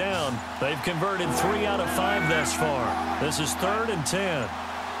 3rd down. They've converted 3 out of 5 thus far. This is 3rd and 10.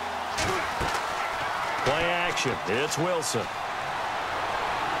 Play action. It's Wilson.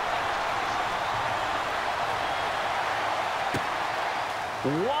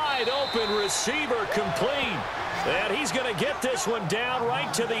 Wide open receiver complete. And he's going to get this one down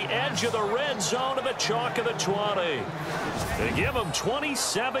right to the edge of the red zone of the chalk of the 20. They give him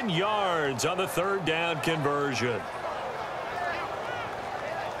 27 yards on the 3rd down conversion.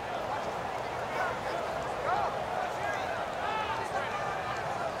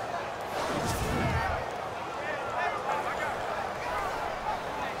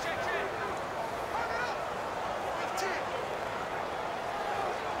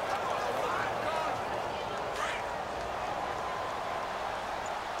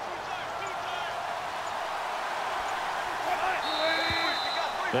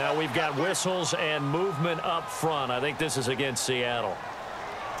 Now we've got whistles and movement up front. I think this is against Seattle.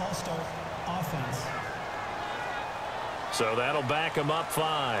 False start, offense. So that'll back them up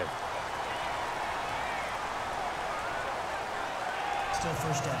 5. Still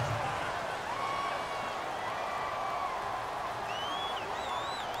first down.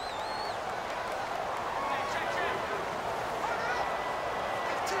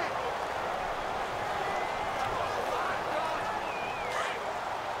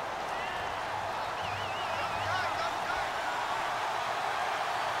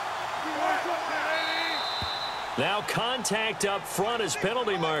 Now contact up front as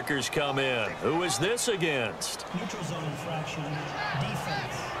penalty markers come in. Who is this against? Neutral zone infraction,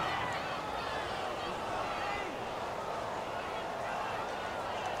 defense.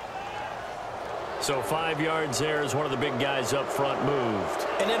 So 5 yards there as one of the big guys up front moved.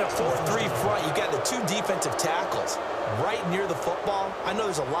 And in a 4-3 front, you got the 2 defensive tackles right near the football. I know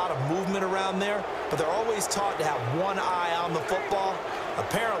there's a lot of movement around there, but they're always taught to have one eye on the football.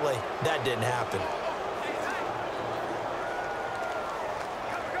 Apparently, that didn't happen.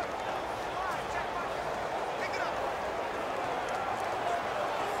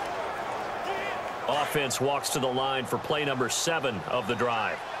 Offense walks to the line for play number 7 of the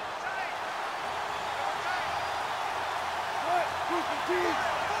drive.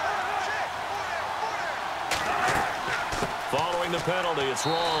 Following the penalty, it's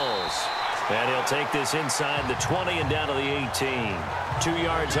Rawls. And he'll take this inside the 20 and down to the 18. 2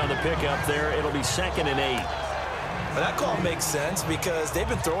 yards on the pickup there. It'll be 2nd and 8. Well, that call makes sense because they've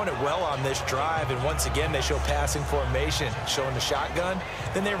been throwing it well on this drive, and once again they show passing formation, showing the shotgun.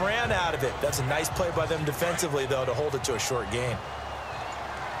 Then they ran out of it. That's a nice play by them defensively, though, to hold it to a short gain.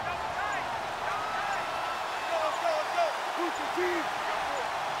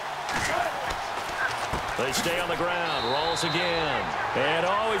 They stay on the ground. Rolls again. And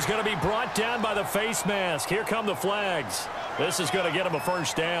he's going to be brought down by the face mask. Here come the flags. This is going to get him a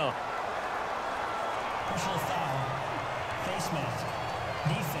first down. Personal foul. Face mask.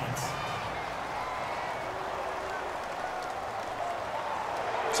 Defense.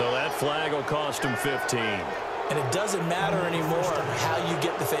 So that flag will cost him 15. And it doesn't matter anymore how you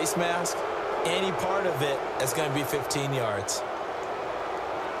get the face mask. Any part of it is going to be 15 yards.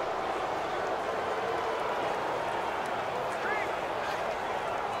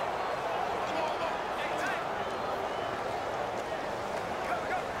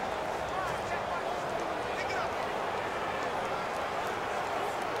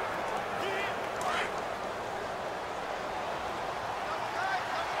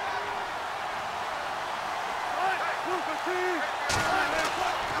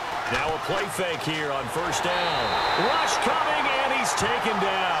 Now a play fake here on first down. Rush coming, and he's taken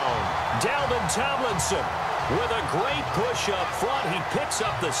down. Dalvin Tomlinson with a great push up front. He picks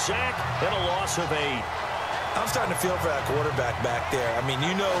up the sack and a loss of 8. I'm starting to feel for that quarterback back there. I mean,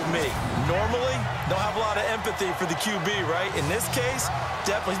 you know me. Normally, don't have a lot of empathy for the QB, right? In this case,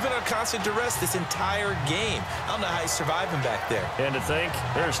 definitely. He's been on constant duress this entire game. I don't know how he's surviving back there. And to think,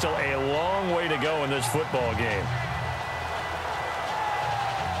 there's still a long way to go in this football game.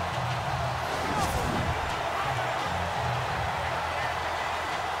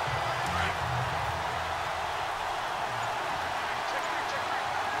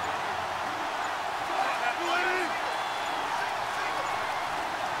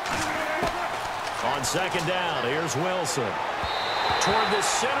 On second down, here's Wilson. Toward the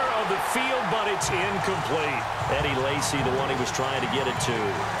center of the field, but it's incomplete. Eddie Lacy, the one he was trying to get it to.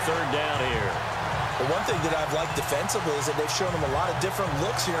 Third down here. Well, one thing that I've liked defensively is that they've shown him a lot of different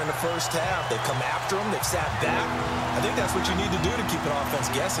looks here in the first half. They've come after him. They've sat back. I think that's what you need to do to keep an offense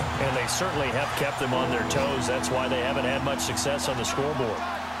guessing. And they certainly have kept them on their toes. That's why they haven't had much success on the scoreboard.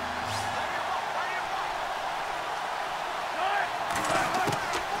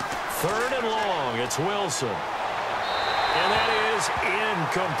 Third and long, it's Wilson. And that is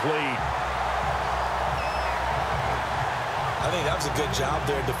incomplete. I think that was a good job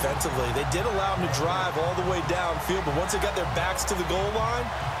there defensively. They did allow him to drive all the way downfield, but once they got their backs to the goal line,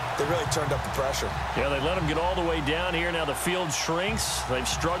 they really turned up the pressure. Yeah, they let him get all the way down here. Now the field shrinks. They've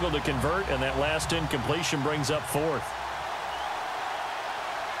struggled to convert, and that last incompletion brings up 4th.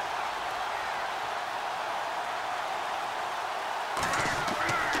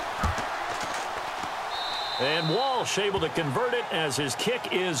 And Walsh able to convert it as his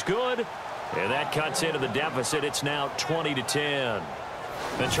kick is good. And that cuts into the deficit. It's now 20-10.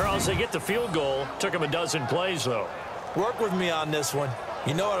 And, Charles, they get the field goal. Took him a dozen plays, though. Work with me on this one.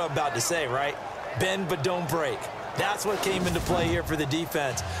 You know what I'm about to say, right? Bend but don't break. That's what came into play here for the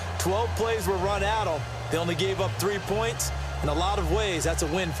defense. 12 plays were run at them. They only gave up 3 points. In a lot of ways, that's a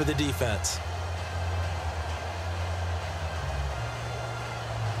win for the defense.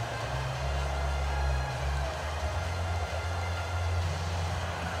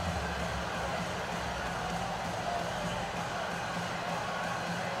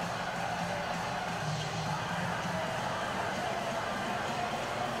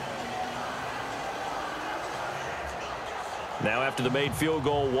 Now after the made field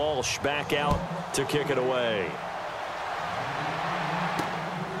goal, Walsh back out to kick it away.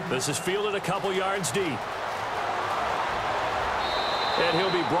 This is fielded a couple yards deep. And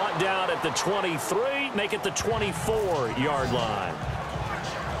he'll be brought down at the 23, make it the 24-yard line.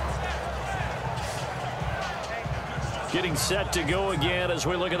 Getting set to go again as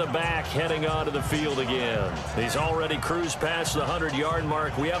we look at the back heading onto the field again. He's already cruised past the 100-yard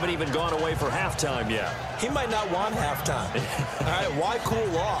mark. We haven't even gone away for halftime yet. He might not want halftime. All right, why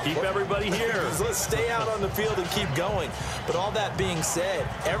cool off? Keep everybody here. Let's stay out on the field and keep going. But all that being said,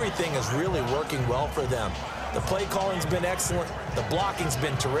 everything is really working well for them. The play calling's been excellent. The blocking's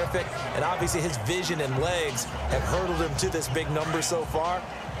been terrific. And obviously his vision and legs have hurdled him to this big number so far.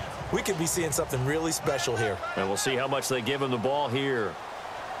 We could be seeing something really special here. And we'll see how much they give him the ball here.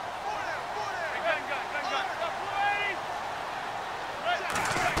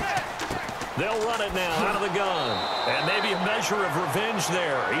 They'll run it now out of the gun. And maybe a measure of revenge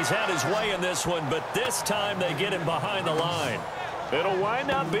there. He's had his way in this one, but this time they get him behind the line. It'll wind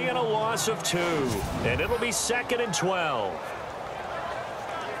up being a loss of 2. And it'll be 2nd and 12.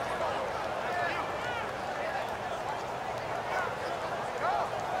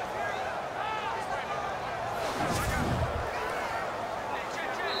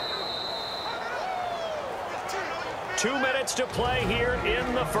 Two minutes to play here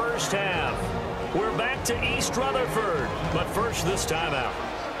in the first half. We're back to East Rutherford, but first this timeout.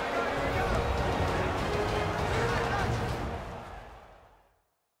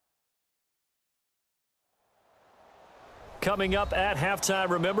 Coming up at halftime,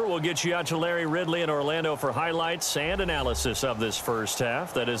 remember, we'll get you out to Larry Ridley in Orlando for highlights and analysis of this first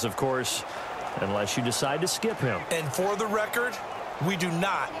half. That is, of course, unless you decide to skip him. And for the record, we do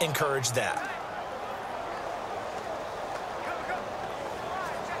not encourage that.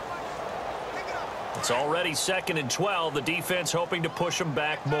 It's already 2nd and 12. The defense hoping to push them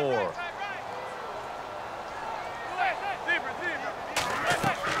back more.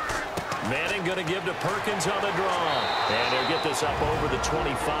 Manning going to give to Perkins on the draw. And they'll get this up over the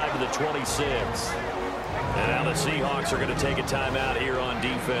 25 to the 26. And now the Seahawks are going to take a timeout here on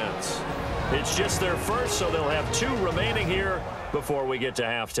defense. It's just their first, so they'll have 2 remaining here before we get to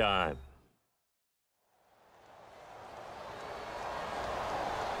halftime.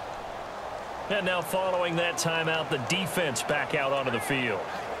 And now following that timeout, the defense back out onto the field.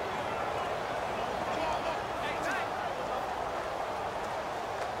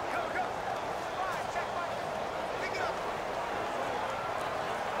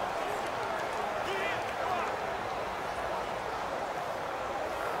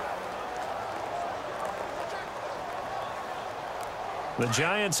 The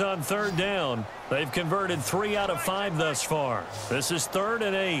Giants on 3rd down. They've converted 3 out of 5 thus far. This is 3rd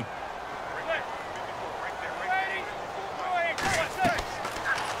and 8.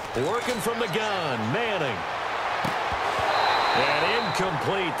 Working from the gun, Manning. And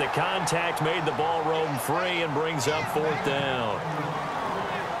incomplete. The contact made the ball roam free and brings up 4th down.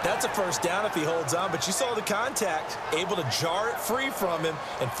 That's a first down if he holds on, but you saw the contact, able to jar it free from him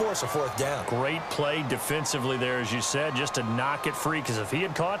and force a 4th down. Great play defensively there, as you said, just to knock it free, because if he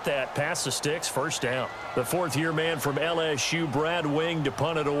had caught that, past the sticks, first down. The 4th-year man from LSU, Brad Wing, to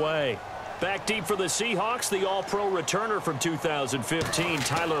punt it away. Back deep for the Seahawks, the all-pro returner from 2015,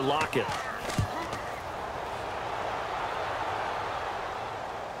 Tyler Lockett.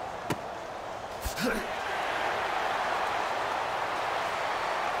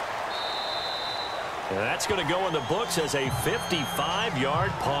 And that's going to go in the books as a 55-yard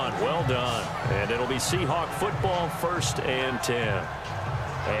punt. Well done. And it'll be Seahawk football, 1st and 10.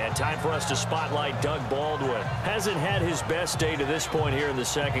 And time for us to spotlight Doug Baldwin. Hasn't had his best day to this point here in the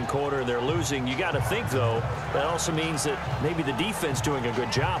 2nd quarter. They're losing. You got to think, though, that also means that maybe the defense doing a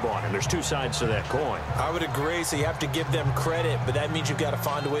good job on him. There's 2 sides to that coin. I would agree, so you have to give them credit, but that means you've got to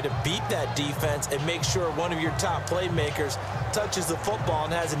find a way to beat that defense and make sure one of your top playmakers touches the football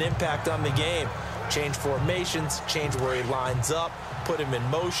and has an impact on the game. Change formations, change where he lines up, put him in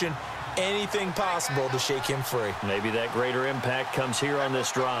motion. Anything possible to shake him free. Maybe that greater impact comes here on this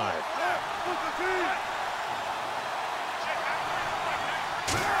drive.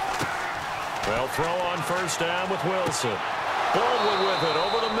 Well, throw on 1st down with Wilson. Baldwin with it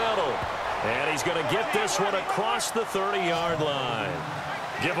over the middle. And he's going to get this one across the 30-yard line.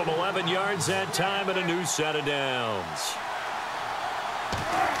 Give him 11 yards that time and a new set of downs.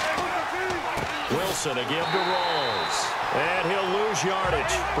 Wilson again to Rolls. And he'll lose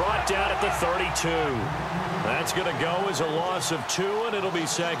yardage. Brought down at the 32. That's going to go as a loss of 2, and it'll be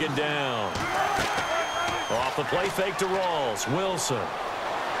second down. Off the play fake to Rolls. Wilson.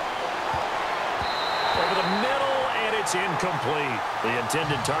 Over the middle, and it's incomplete. The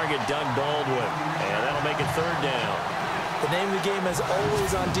intended target, Doug Baldwin. And that'll make it third down. The name of the game is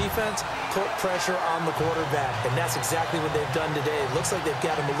always on defense, put pressure on the quarterback. And that's exactly what they've done today. It looks like they've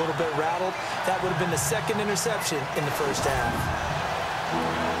got him a little bit rattled. That would have been the second interception in the first half.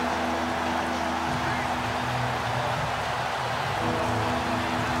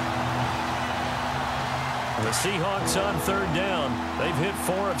 The Seahawks on third down. They've hit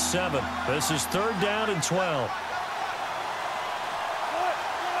 4 of 7. This is third down and 12.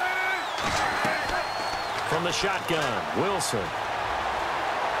 From the shotgun, Wilson.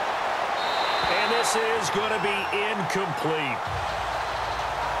 And this is going to be incomplete.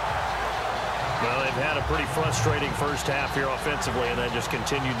 Well, they've had a pretty frustrating first half here offensively, and that just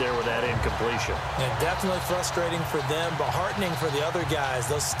continued there with that incompletion. And definitely frustrating for them, but heartening for the other guys.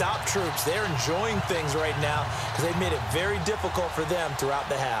 Those stop troops, they're enjoying things right now because they've made it very difficult for them throughout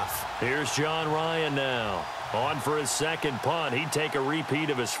the half. Here's John Ryan now. On for his second punt. He'd take a repeat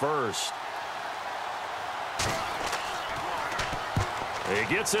of his first. He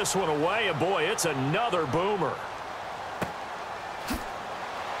gets this one away, and boy, it's another boomer.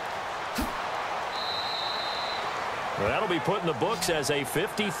 That'll be put in the books as a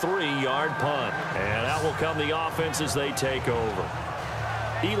 53-yard punt. And out will come the offense as they take over.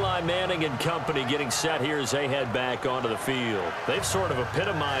 Eli Manning and company getting set here as they head back onto the field. They've sort of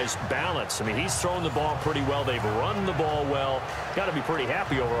epitomized balance. I mean, he's thrown the ball pretty well. They've run the ball well. Got to be pretty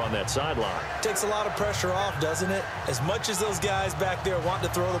happy over on that sideline. Takes a lot of pressure off, doesn't it? As much as those guys back there want to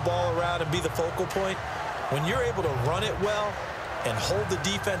throw the ball around and be the focal point, when you're able to run it well and hold the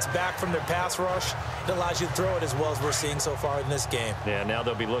defense back from their pass rush, it allows you to throw it as well as we're seeing so far in this game. Yeah, now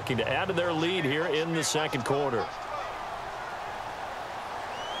they'll be looking to add to their lead here in the second quarter.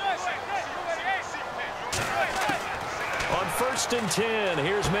 On 1st and 10,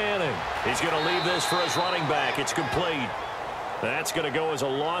 here's Manning. He's going to leave this for his running back. It's complete. That's going to go as a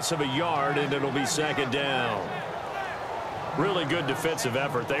loss of a yard, and it'll be second down. Really good defensive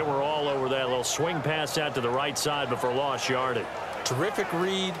effort. They were all over that little swing pass out to the right side before lost yardage. Terrific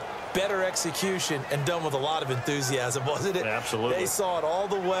read, better execution, and done with a lot of enthusiasm, wasn't it? Absolutely. They saw it all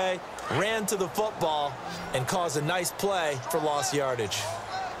the way, ran to the football, and caused a nice play for lost yardage.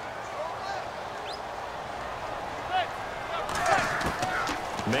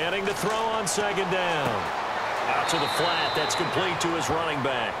 Manning to throw on second down. Out to the flat. That's complete to his running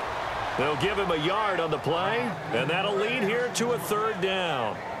back. They'll give him a yard on the play, and that'll lead here to a third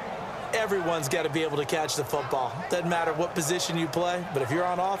down. Everyone's got to be able to catch the football. Doesn't matter what position you play, but if you're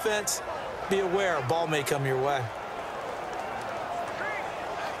on offense, be aware a ball may come your way.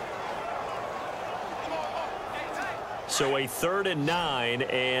 So a 3rd and 9,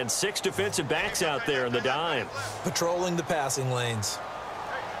 and 6 defensive backs out there in the dime. Patrolling the passing lanes.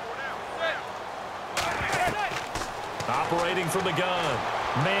 Operating from the gun,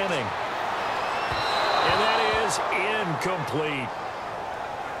 Manning. And that is incomplete.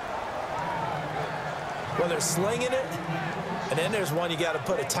 Well, they're slinging it, and then there's one you got to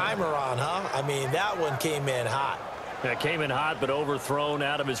put a timer on, huh? I mean, that one came in hot. That came in hot, but overthrown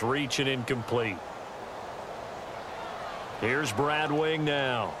out of his reach and incomplete. Here's Brad Wing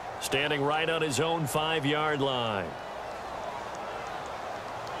now, standing right on his own 5-yard line.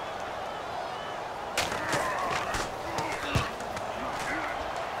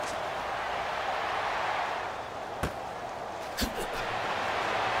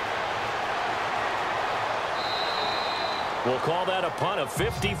 We'll call that a punt of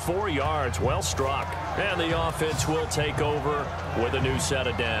 54 yards. Well struck. And the offense will take over with a new set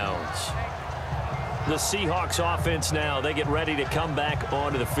of downs. The Seahawks offense now, they get ready to come back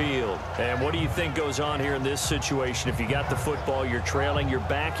onto the field. And what do you think goes on here in this situation? If you got the football, you're trailing, you're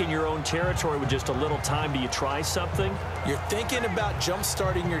back in your own territory with just a little time. Do you try something? You're thinking about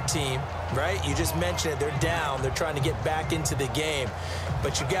jump-starting your team, right? You just mentioned it. They're down. They're trying to get back into the game.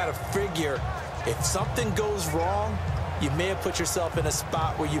 But you got to figure if something goes wrong, you may have put yourself in a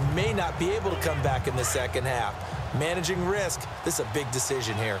spot where you may not be able to come back in the second half. Managing risk, this is a big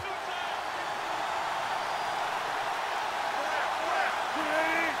decision here.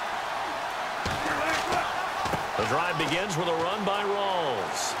 The drive begins with a run by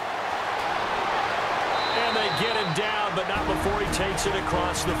Rawls. And And they get him down, but not before he takes it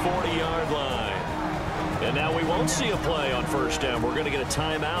across the 40-yard line. And now we won't see a play on first down. We're going to get a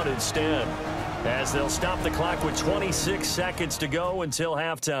timeout instead, as they'll stop the clock with 26 seconds to go until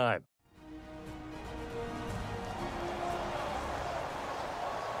halftime.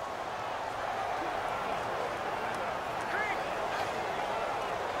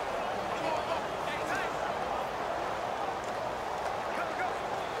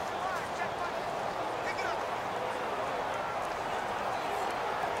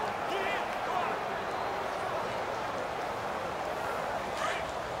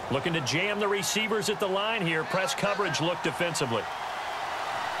 Looking to jam the receivers at the line here. Press coverage look defensively.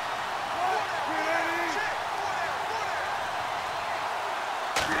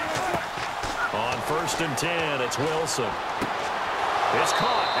 On 1st and 10, it's Wilson. It's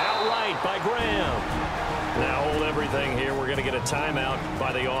caught outright by Graham. Now hold everything here. We're going to get a timeout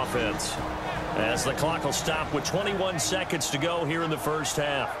by the offense, as the clock will stop with 21 seconds to go here in the first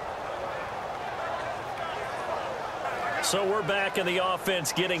half. So we're back in the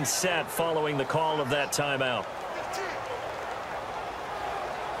offense getting set following the call of that timeout.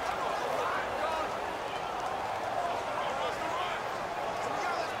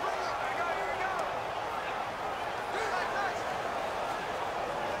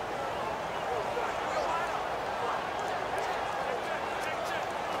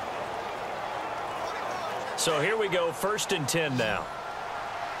 So here we go, 1st and 10 now.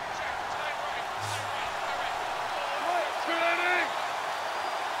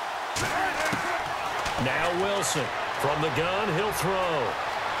 Now Wilson from the gun, he'll throw.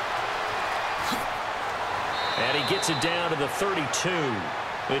 And he gets it down to the 32.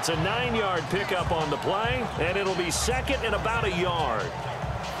 It's a 9-yard pickup on the play, and it'll be 2nd and about a yard.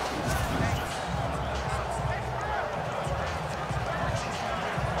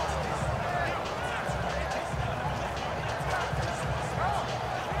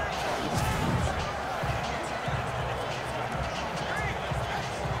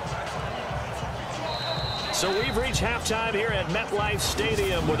 So we've reached halftime here at MetLife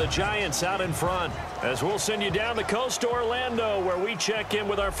Stadium with the Giants out in front, as we'll send you down the coast to Orlando, where we check in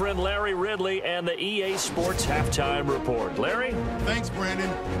with our friend Larry Ridley and the EA Sports Halftime Report. Larry? Thanks, Brandon.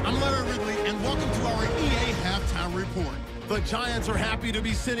 I'm Larry Ridley, and welcome to our EA Halftime Report. The Giants are happy to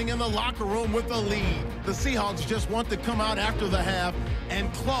be sitting in the locker room with the lead. The Seahawks just want to come out after the half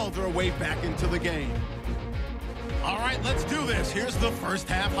and claw their way back into the game. All right, let's do this. Here's the first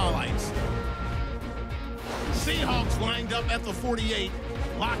half highlights. Seahawks lined up at the 48.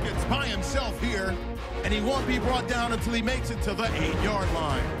 Lockett's by himself here, and he won't be brought down until he makes it to the 8-yard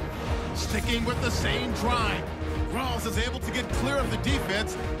line. Sticking with the same drive, Rawls is able to get clear of the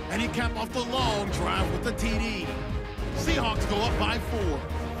defense, and he capped off the long drive with the TD. Seahawks go up by 4.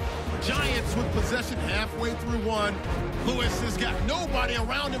 Giants with possession halfway through 1. Lewis has got nobody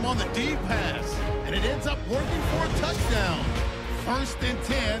around him on the deep pass, and it ends up working for a touchdown. 1st and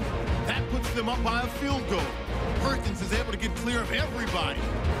 10. That puts them up by a field goal. Perkins is able to get clear of everybody.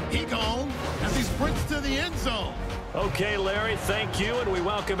 He gone as he sprints to the end zone. Okay, Larry, thank you, and we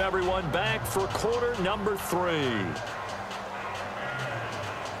welcome everyone back for quarter number 3.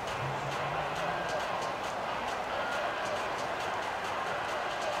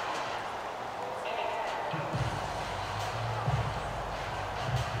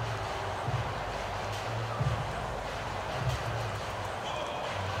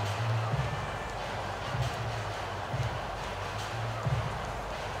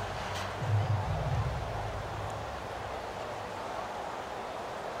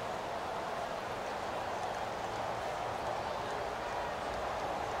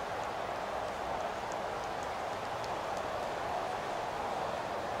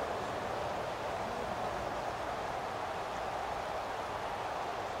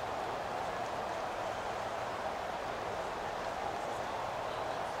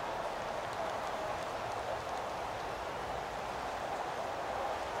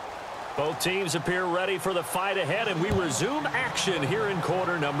 Both teams appear ready for the fight ahead, and we resume action here in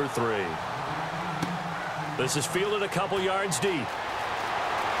quarter number 3. This is fielded a couple yards deep.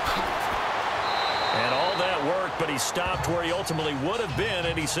 And all that work, but he stopped where he ultimately would have been,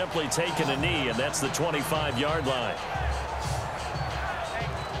 and he's simply taken a knee, and that's the 25-yard line.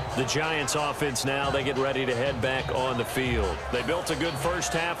 The Giants offense now, they get ready to head back on the field. They built a good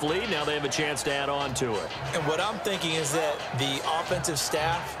first half lead. Now they have a chance to add on to it. And what I'm thinking is that the offensive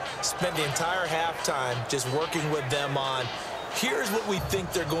staff spent the entire halftime just working with them on, here's what we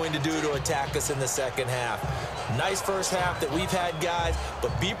think they're going to do to attack us in the second half. Nice first half that we've had, guys,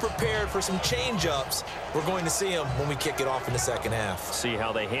 but be prepared for some change-ups. We're going to see them when we kick it off in the second half. See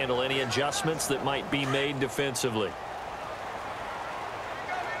how they handle any adjustments that might be made defensively.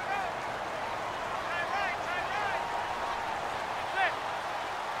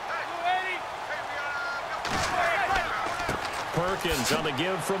 Perkins on the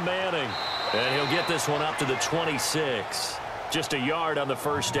give from Manning. And he'll get this one up to the 26. Just a yard on the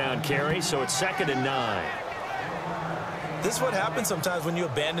first down carry, so it's 2nd and 9. This is what happens sometimes when you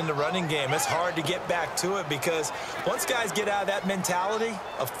abandon the running game. It's hard to get back to it because once guys get out of that mentality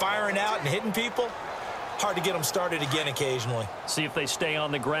of firing out and hitting people, hard to get them started again occasionally. See if they stay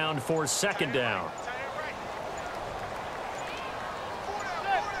on the ground for 2nd down.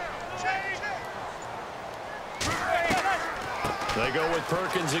 They go with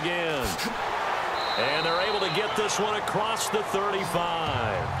Perkins again. And they're able to get this one across the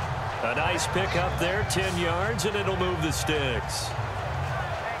 35. A nice pickup there, 10 yards, and it'll move the sticks.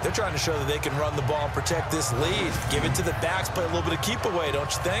 They're trying to show that they can run the ball and protect this lead. Give it to the backs, play a little bit of keep away, don't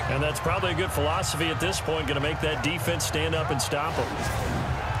you think? And that's probably a good philosophy at this point, going to make that defense stand up and stop them.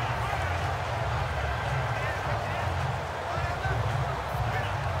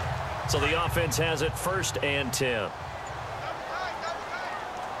 So the offense has it 1st and 10.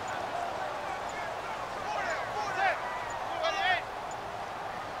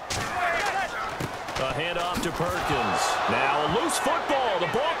 A handoff to Perkins. Now a loose football. The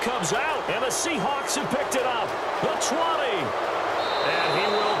ball comes out, and the Seahawks have picked it up. The 20. And he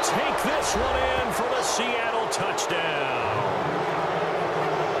will take this one in for the Seattle touchdown.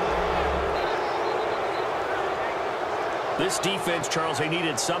 This defense, Charles, they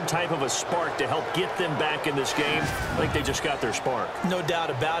needed some type of a spark to help get them back in this game. I think they just got their spark. No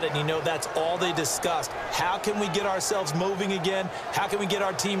doubt about it. And you know, that's all they discussed. How can we get ourselves moving again? How can we get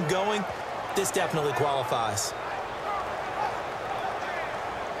our team going? This definitely qualifies.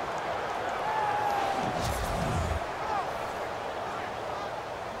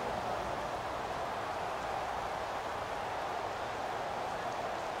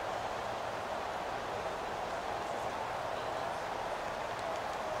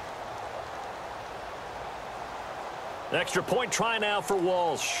 Extra point try now for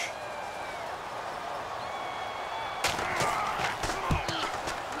Walsh.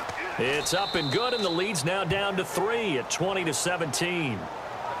 It's up and good, and the lead's now down to 3 at 20-17.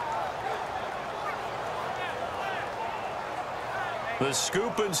 The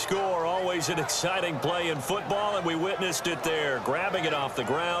scoop and score, always an exciting play in football, and we witnessed it there, grabbing it off the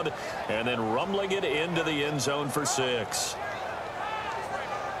ground and then rumbling it into the end zone for 6.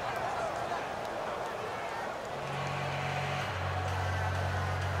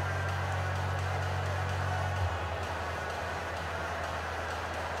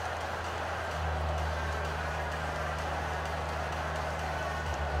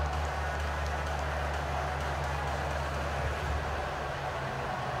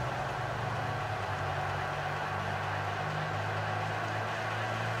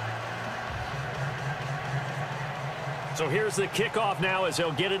 So here's the kickoff now as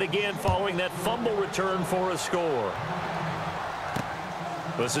they'll get it again following that fumble return for a score.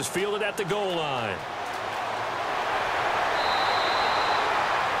 This is fielded at the goal line.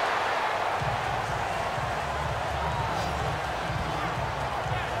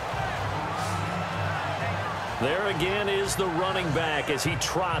 There again is the running back as he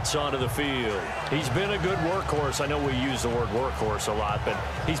trots onto the field. He's been a good workhorse. I know we use the word workhorse a lot, but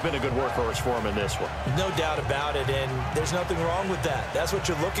he's been a good workhorse for him in this one. No doubt about it, and there's nothing wrong with that. That's what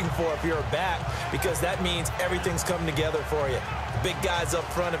you're looking for if you're a back, because that means everything's coming together for you. The big guys up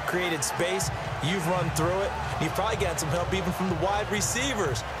front have created space. You've run through it. You've probably gotten some help even from the wide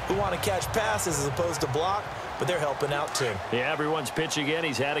receivers who want to catch passes as opposed to block, but they're helping out too. Yeah, everyone's pitching in.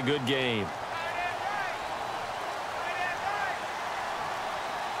 He's had a good game.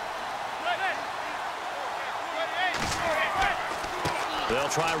 They'll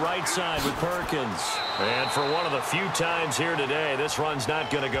try right side with Perkins. And for one of the few times here today, this run's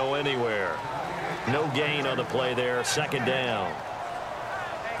not going to go anywhere. No gain on the play there, 2nd down.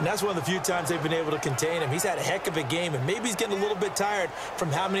 And that's one of the few times they've been able to contain him. He's had a heck of a game, and maybe he's getting a little bit tired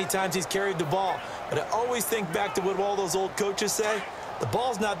from how many times he's carried the ball. But I always think back to what all those old coaches say. The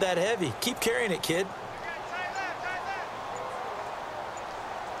ball's not that heavy. Keep carrying it, kid.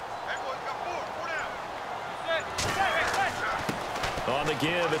 On the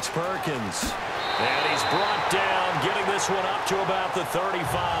give, it's Perkins. And he's brought down, getting this one up to about the 35.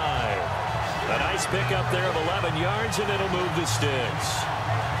 A nice pickup there of 11 yards, and it'll move the sticks.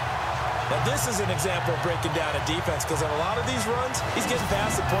 Now, this is an example of breaking down a defense because on a lot of these runs, he's getting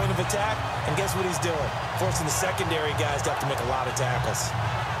past the point of attack, and guess what he's doing? Forcing the secondary guys to have to make a lot of tackles.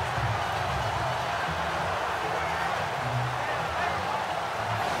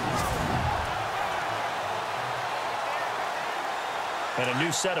 And a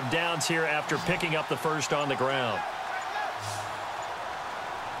new set of downs here after picking up the first on the ground.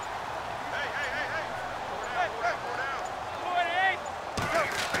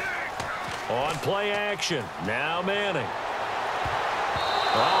 On play action. Now Manning.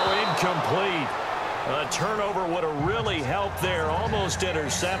 Oh, incomplete. A turnover would have really helped there. Almost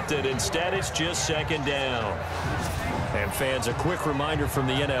intercepted. Instead, it's just second down. And fans, a quick reminder from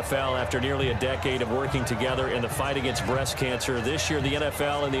the NFL, after nearly a decade of working together in the fight against breast cancer, this year the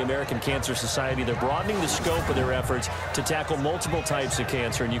NFL and the American Cancer Society, they're broadening the scope of their efforts to tackle multiple types of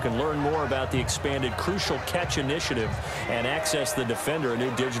cancer. And you can learn more about the expanded Crucial Catch initiative and access the Defender, a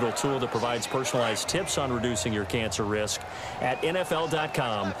new digital tool that provides personalized tips on reducing your cancer risk at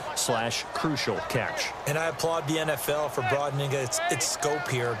NFL.com/Crucial Catch. And I applaud the NFL for broadening its scope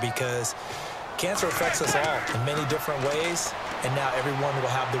here because cancer affects us all in many different ways, and now everyone will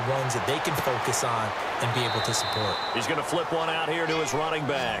have the ones that they can focus on and be able to support. He's going to flip one out here to his running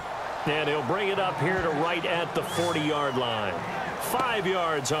back, and he'll bring it up here to right at the 40-yard line. 5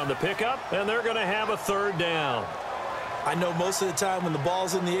 yards on the pickup, and they're going to have a third down. I know most of the time when the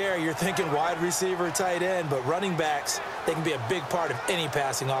ball's in the air, you're thinking wide receiver, tight end, but running backs, they can be a big part of any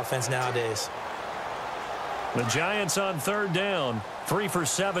passing offense nowadays. The Giants on third down, 3 for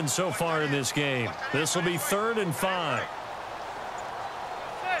 7 so far in this game. This will be 3rd and 5.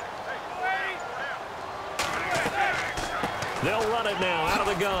 They'll run it now out of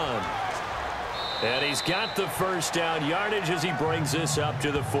the gun. And he's got the first down yardage as he brings this up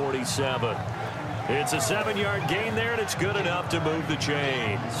to the 47. It's a 7-yard gain there, and it's good enough to move the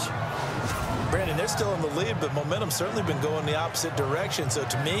chains. Brandon, they're still in the lead, but momentum's certainly been going the opposite direction. So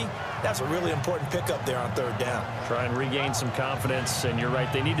to me, that's a really important pickup there on third down. Try and regain some confidence, and you're right,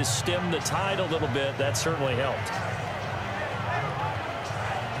 they need to stem the tide a little bit. That certainly helped.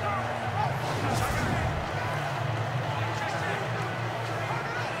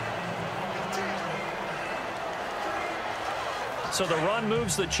 So the run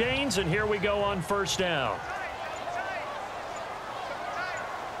moves the chains, and here we go on first down.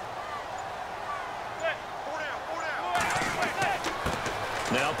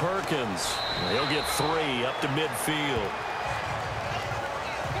 Now Perkins. He'll get 3 up to midfield.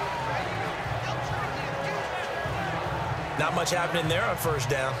 Not much happening there on first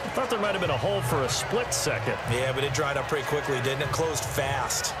down. I thought there might have been a hole for a split second. Yeah, but it dried up pretty quickly, didn't it? Closed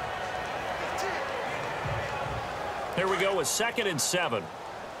fast. Here we go with 2nd and 7.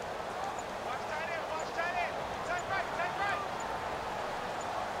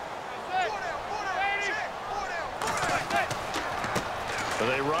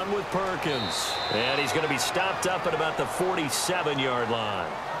 They run with Perkins, and he's going to be stopped up at about the 47-yard line.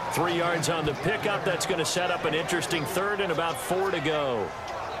 3 yards on the pickup. That's going to set up an interesting 3rd and about 4 to go.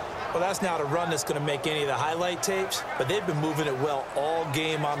 Well, that's not a run that's going to make any of the highlight tapes, but they've been moving it well all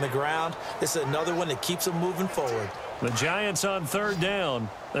game on the ground. This is another one that keeps them moving forward. The Giants on third down.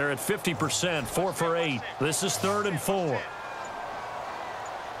 They're at 50%, 4 for 8. This is 3rd and 4.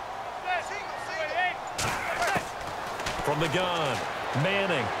 From the gun,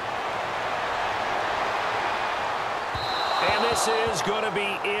 Manning. And this is going to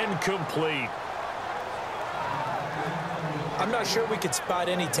be incomplete. I'm not sure we could spot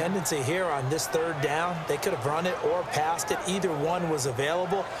any tendency here on this third down. They could have run it or passed it. Either one was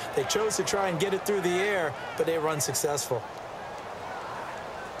available. They chose to try and get it through the air, but they were unsuccessful.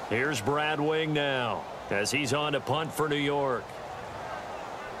 Here's Brad Wing now as he's on to punt for New York.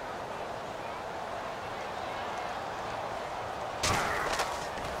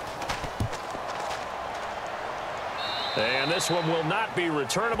 And this one will not be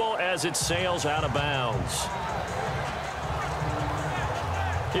returnable as it sails out of bounds.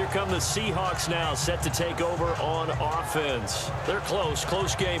 Here come the Seahawks now, set to take over on offense. They're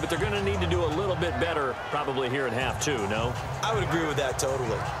close game, but they're going to need to do a little bit better probably here at half 2, no? I would agree with that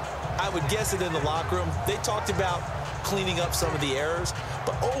totally. I would guess it in the locker room. They talked about cleaning up some of the errors,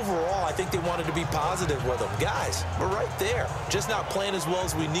 but overall, I think they wanted to be positive with them. Guys, we're right there. Just not playing as well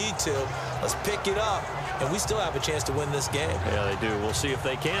as we need to. Let's pick it up, and we still have a chance to win this game. Yeah, they do. We'll see if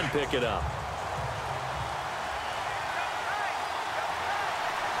they can pick it up.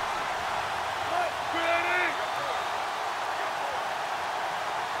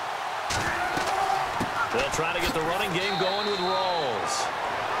 They'll try to get the running game going with Rawls.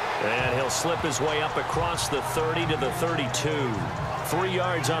 And he'll slip his way up across the 30 to the 32. 3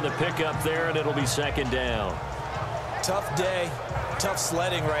 yards on the pickup there, and it'll be second down. Tough day, tough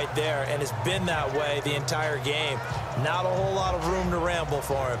sledding right there, and it's been that way the entire game. Not a whole lot of room to ramble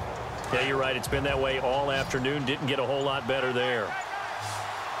for him. Yeah, you're right. It's been that way all afternoon. Didn't get a whole lot better there.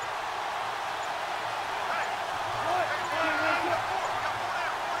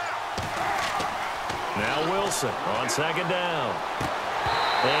 Now Wilson on second down.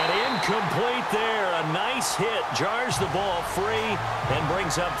 And incomplete there. A nice hit. Jars the ball free and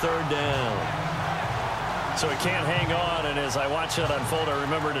brings up third down. So he can't hang on, and as I watch that unfold, I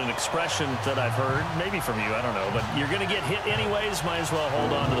remembered an expression that I've heard, maybe from you, I don't know, but you're going to get hit anyways, might as well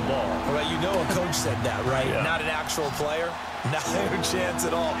hold on to the ball. Well, you know a coach said that, right? Yeah. Not an actual player. Not a chance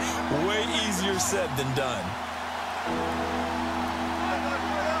at all. Way easier said than done.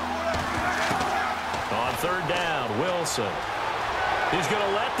 On third down, Wilson. He's going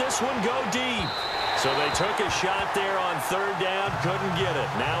to let this one go deep. So they took a shot there on third down, couldn't get it.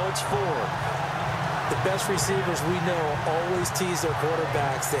 Now it's fourth. The best receivers we know always tease their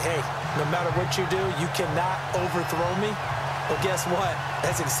quarterbacks that, hey, no matter what you do, you cannot overthrow me. Well, guess what?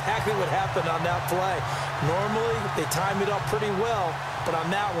 That's exactly what happened on that play. Normally, they time it up pretty well, but on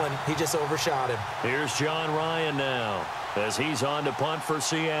that one, he just overshot him. Here's John Ryan now as he's on to punt for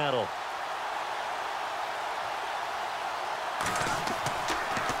Seattle.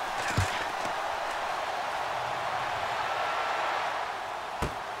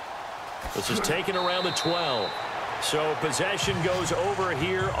 This is taken around the 12. So possession goes over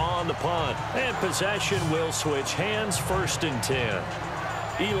here on the punt. And possession will switch hands, 1st and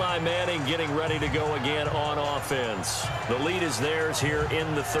 10. Eli Manning getting ready to go again on offense. The lead is theirs here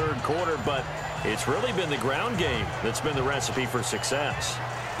in the third quarter, but it's really been the ground game that's been the recipe for success.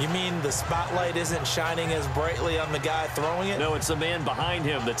 You mean the spotlight isn't shining as brightly on the guy throwing it? No, it's the man behind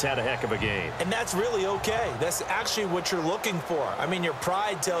him that's had a heck of a game. And that's really okay. That's actually what you're looking for. I mean, your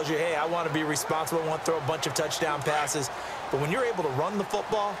pride tells you, hey, I want to be responsible. I want to throw a bunch of touchdown passes. But when you're able to run the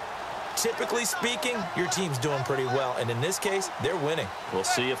football, typically speaking, your team's doing pretty well. And in this case, they're winning. We'll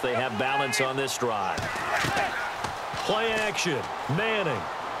see if they have balance on this drive. Play action. Manning.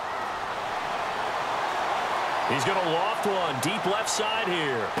 He's going to loft one deep left side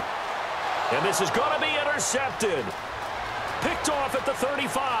here. And this is going to be intercepted. Picked off at the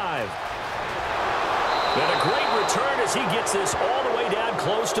 35. And a great return as he gets this all the way down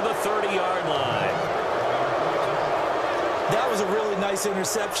close to the 30-yard line. That was a really nice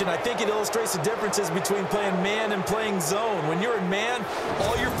interception. I think it illustrates the differences between playing man and playing zone. When you're in man,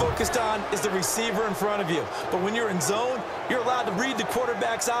 all you're focused on is the receiver in front of you. But when you're in zone, you're allowed to read the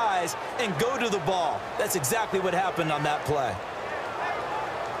quarterback's eyes and go to the ball. That's exactly what happened on that play.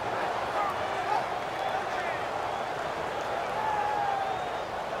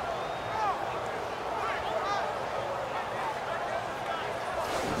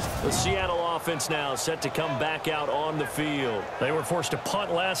 The Seattle offense now set to come back out on the field. They were forced to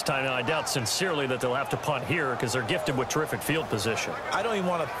punt last time. Now, I doubt sincerely that they'll have to punt here because they're gifted with terrific field position. I don't even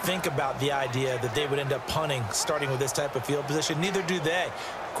want to think about the idea that they would end up punting starting with this type of field position. Neither do they.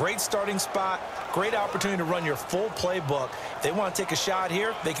 Great starting spot, great opportunity to run your full playbook. If they want to take a shot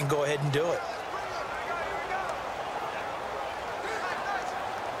here, they can go ahead and do it.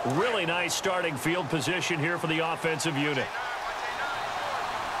 Really nice starting field position here for the offensive unit.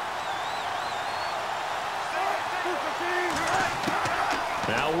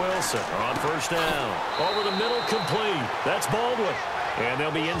 Now Wilson on first down. Over the middle, complete. That's Baldwin. And they'll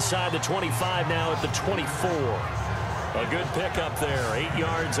be inside the 25 now at the 24. A good pickup there. 8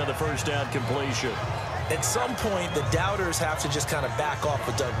 yards on the first down completion. At some point, the doubters have to just kind of back off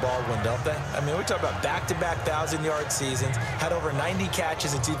with Doug Baldwin, don't they? I mean, we talk about back-to-back 1,000-yard seasons, had over 90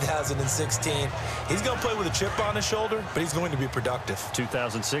 catches in 2016. He's going to play with a chip on his shoulder, but he's going to be productive.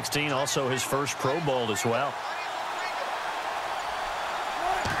 2016, also his first Pro Bowl as well.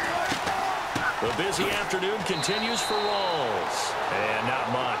 The busy afternoon continues for Rawls. And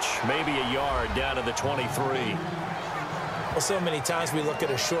not much. Maybe a yard down to the 23. Well, so many times we look at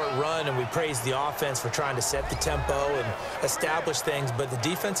a short run and we praise the offense for trying to set the tempo and establish things. But the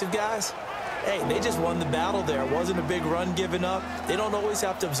defensive guys, hey, they just won the battle there. It wasn't a big run given up. They don't always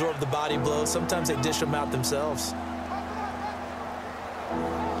have to absorb the body blows. Sometimes they dish them out themselves.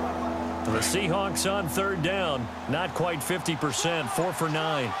 The Seahawks on third down, not quite 50%, 4 for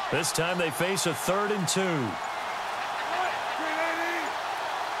 9. This time they face a 3rd and 2.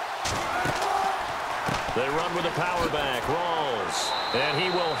 They run with a power back, Rawls. And he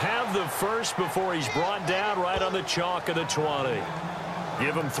will have the first before he's brought down right on the chalk of the 20.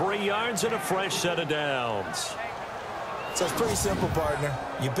 Give him 3 yards and a fresh set of downs. So it's pretty simple, partner.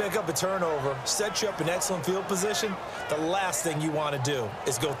 You pick up a turnover, set you up in excellent field position. The last thing you want to do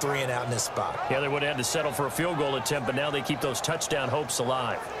is go 3 and out in this spot. Yeah, they would have had to settle for a field goal attempt, but now they keep those touchdown hopes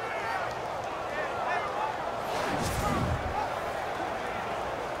alive.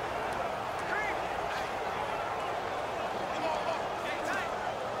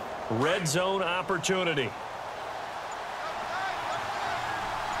 Red zone opportunity.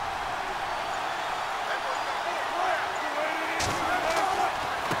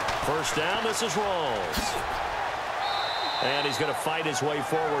 First down, this is Rawls. And he's going to fight his way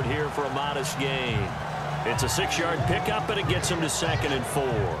forward here for a modest gain. It's a 6-yard pickup, and it gets him to 2nd and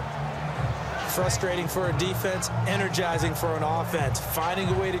 4. Frustrating for a defense, energizing for an offense. Finding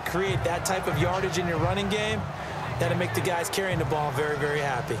a way to create that type of yardage in your running game, that'll make the guys carrying the ball very, very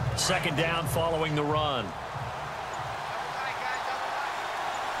happy. 2nd down following the run.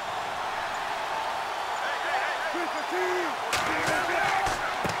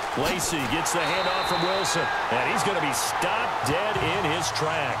 Lacey gets the handoff from Wilson, and he's going to be stopped dead in his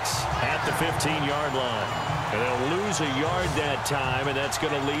tracks at the 15-yard line. And they'll lose a yard that time, and that's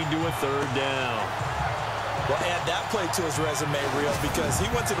going to lead to a 3rd down. Well, add that play to his resume, Real, because he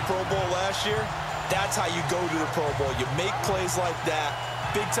went to the Pro Bowl last year. That's how you go to the Pro Bowl. You make plays like that,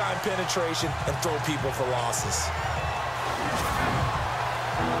 big-time penetration, and throw people for losses.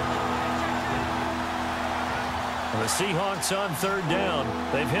 The Seahawks on 3rd down.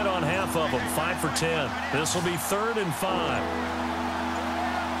 They've hit on half of them, 5 for 10. This will be 3rd and 5.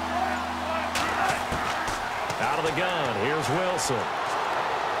 Out of the gun, here's Wilson.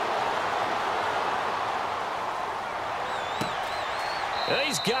 And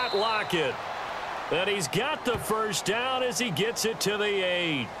he's got Lockett. And he's got the first down as he gets it to the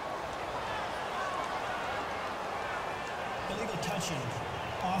 8. Illegal touching.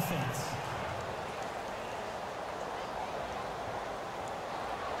 Offense.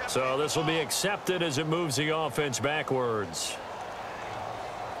 So this will be accepted as it moves the offense backwards.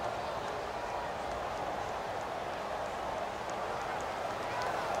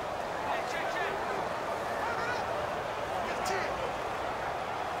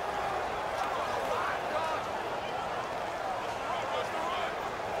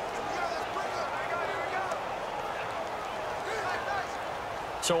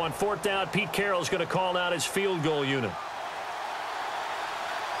 So on 4th down, Pete Carroll's going to call out his field goal unit.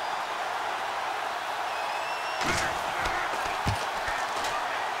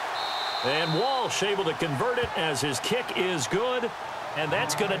 And Walsh able to convert it as his kick is good. And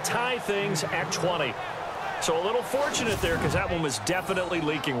that's going to tie things at 20. So a little fortunate there because that one was definitely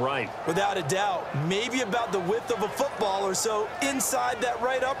leaking right. Without a doubt, maybe about the width of a football or so inside that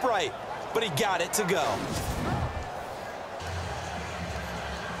right upright. But he got it to go.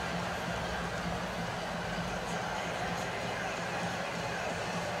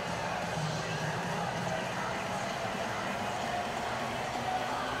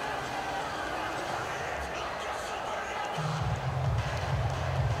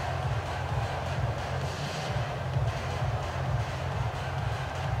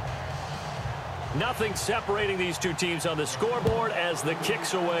 Nothing separating these two teams on the scoreboard as the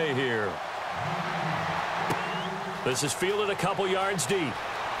kick's away here. This is fielded a couple yards deep.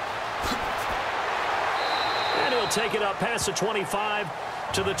 And he'll take it up past the 25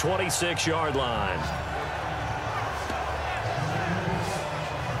 to the 26-yard line.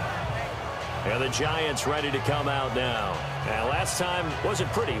 And the Giants ready to come out now. And last time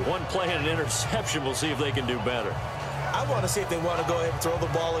wasn't pretty. One play and an interception. We'll see if they can do better. I want to see if they want to go ahead and throw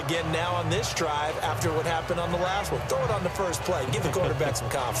the ball again now on this drive after what happened on the last one. Throw it on the first play. Give the quarterback some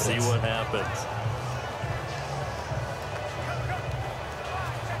confidence. See what happens.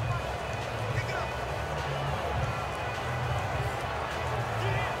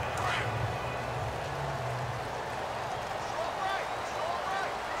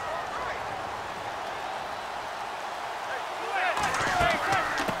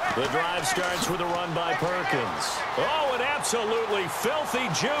 The drive starts with a run by Perkins. Oh, an absolutely filthy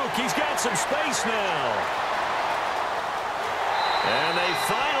juke. He's got some space now. And they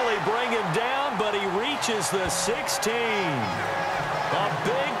finally bring him down, but he reaches the 16. A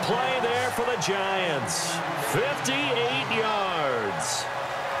big play there for the Giants. 58 yards.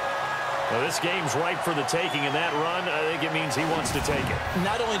 Well, this game's ripe for the taking, and that run, I think it means he wants to take it.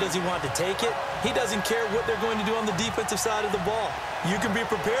 Not only does he want to take it, he doesn't care what they're going to do on the defensive side of the ball. You can be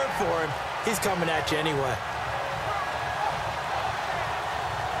prepared for him. He's coming at you anyway.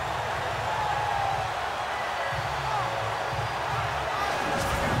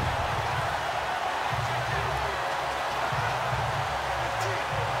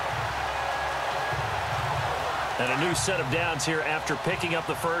 And a new set of downs here after picking up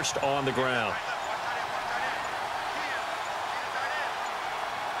the first on the ground.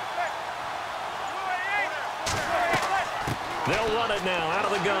 They'll run it now out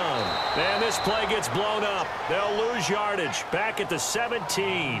of the gun. And this play gets blown up. They'll lose yardage back at the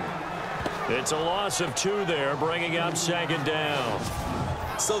 17. It's a loss of 2 there, bringing up 2nd down.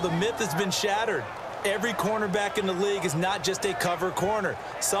 So the myth has been shattered. Every cornerback in the league is not just a cover corner.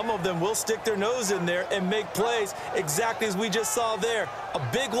 Some of them will stick their nose in there and make plays exactly as we just saw there. A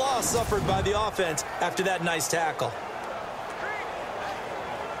big loss suffered by the offense after that nice tackle.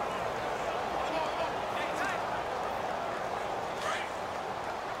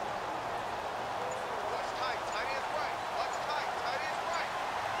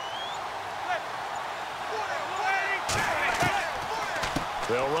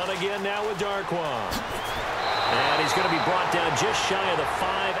 They'll run again now with Darquan. And he's going to be brought down just shy of the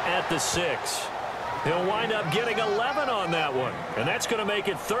 5 at the 6. He'll wind up getting 11 on that one. And that's going to make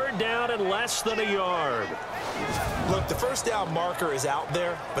it 3rd down and less than a yard. Look, the first down marker is out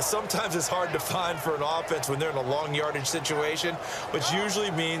there, but sometimes it's hard to find for an offense when they're in a long yardage situation, which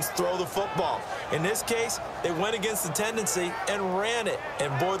usually means throw the football. In this case, they went against the tendency and ran it.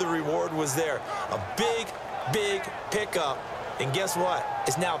 And boy, the reward was there. A big, big pickup. And guess what?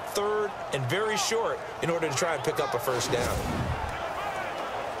 It's now 3rd and very short in order to try and pick up a first down.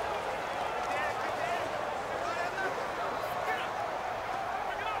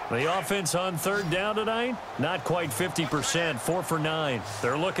 The offense on 3rd down tonight, not quite 50%, 4 for 9.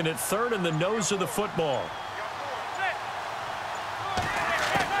 They're looking at 3rd in the nose of the football.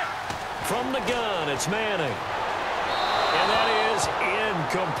 From the gun, it's Manning. And that is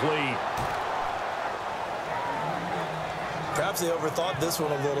incomplete. Perhaps they overthought this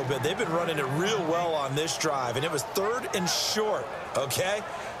one a little bit. They've been running it real well on this drive, and it was 3rd and short, okay?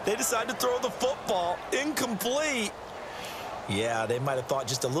 They decided to throw the football incomplete. Yeah, they might have thought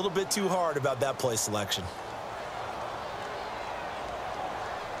just a little bit too hard about that play selection.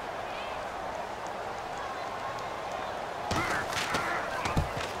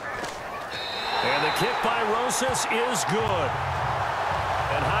 And the kick by Rosas is good.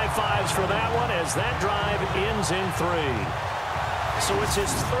 And high fives for that one as that drive ends in 3. So it's his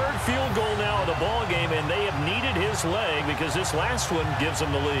 3rd field goal now of the ball game, and they have needed his leg because this last one gives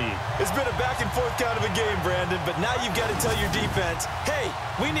them the lead. It's been a back-and-forth kind of a game, Brandon, but now you've got to tell your defense, hey,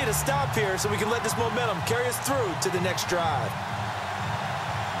 we need a stop here so we can let this momentum carry us through to the next drive.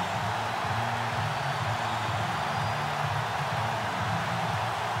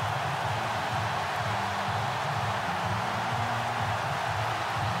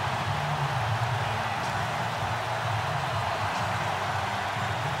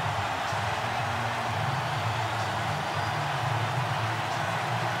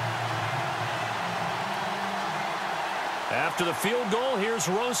 After the field goal, here's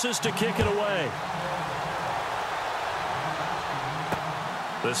Rosas to kick it away.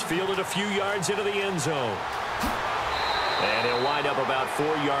 This fielded a few yards into the end zone. And he'll wind up about 4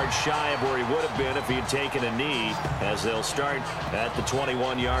 yards shy of where he would have been if he had taken a knee, as they'll start at the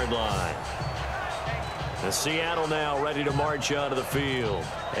 21-yard line. The Seattle now ready to march onto the field.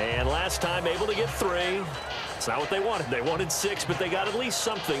 And last time able to get 3. It's not what they wanted. They wanted 6, but they got at least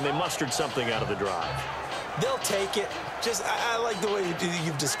something. They mustered something out of the drive. They'll take it. I like the way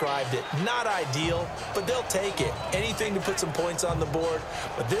you've described it. Not ideal, but they'll take it. Anything to put some points on the board.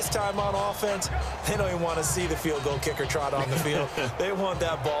 But this time on offense, they don't even want to see the field goal kicker trot on the field. They want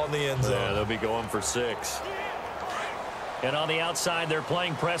that ball in the end zone. Yeah, they'll be going for 6. And on the outside, they're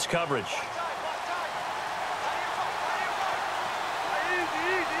playing press coverage.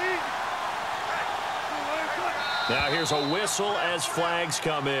 Now here's a whistle as flags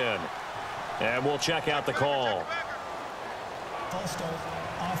come in. And we'll check out the call. False start,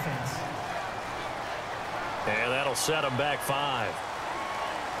 offense. And that'll set them back 5.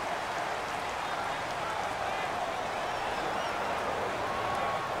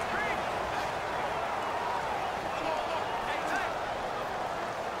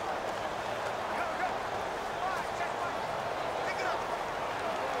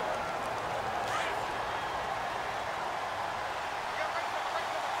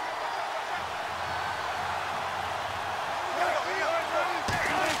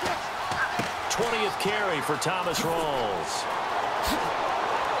 Carry for Thomas Rawls.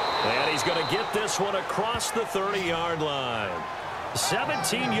 And he's going to get this one across the 30-yard line.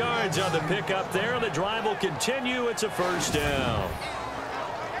 17 yards on the pickup there. The drive will continue. It's a first down.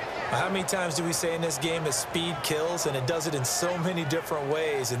 How many times do we say in this game that speed kills, and it does it in so many different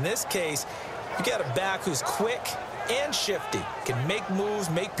ways? In this case, you got a back who's quick and shifty. Can make moves,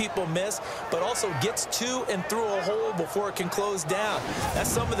 make people miss, but also gets to and through a hole before it can close down. That's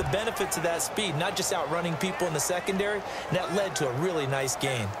some of the benefits of that speed, not just outrunning people in the secondary. And that led to a really nice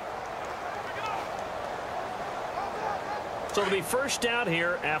gain. So it'll be first down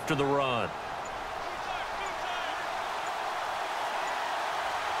here after the run.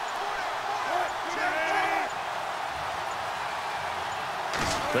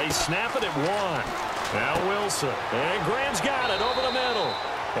 They snap it at 1. Now Wilson. And Graham's got it over the middle.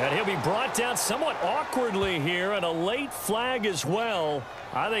 And he'll be brought down somewhat awkwardly here, and a late flag as well.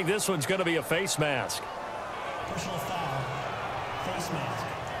 I think this one's going to be a face mask. Personal foul. Face mask.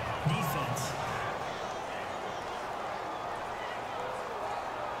 Defense.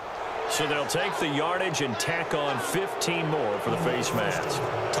 So they'll take the yardage and tack on 15 more for the face mask.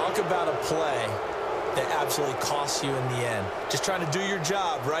 Talk about a play that absolutely costs you in the end. Just trying to do your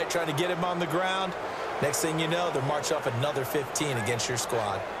job, right? Trying to get him on the ground. Next thing you know, they're marching off another 15 against your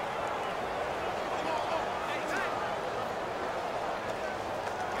squad.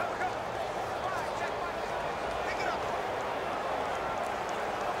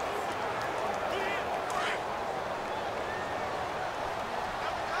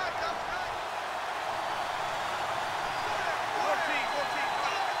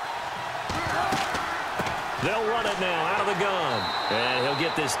 They'll run it now out of the gun. And he'll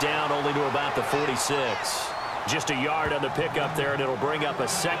get this down only to about the 46. Just a yard on the pickup there, and it'll bring up a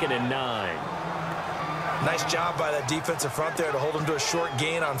 2nd and 9. Nice job by that defensive front there to hold him to a short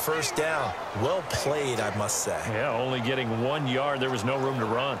gain on first down. Well played, I must say. Yeah, only getting 1 yard. There was no room to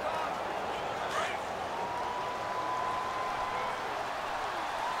run.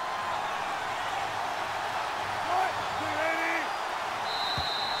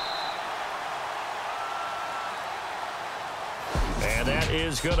 And that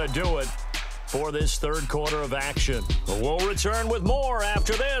is going to do it for this third quarter of action. We'll return with more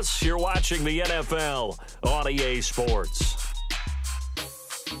after this. You're watching the NFL on EA Sports.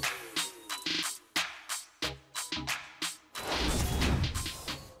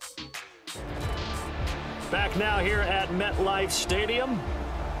 Back now here at MetLife Stadium.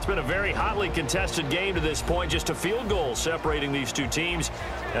 It's been a very hotly contested game to this point. Just a field goal separating these two teams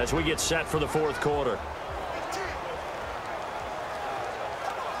as we get set for the fourth quarter.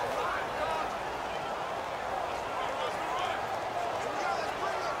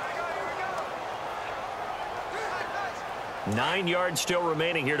 Nine yards still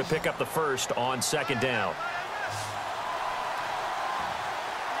remaining here to pick up the first on second down.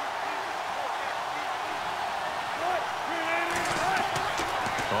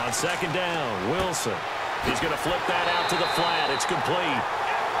 On second down, Wilson. He's going to flip that out to the flat. It's complete.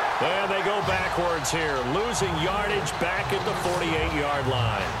 And they go backwards here, losing yardage back at the 48-yard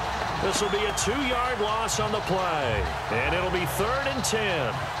line. This will be a 2-yard loss on the play, and it'll be 3rd and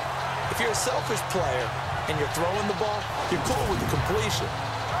 10. If you're a selfish player and you're throwing the ball, you're cool with the completion.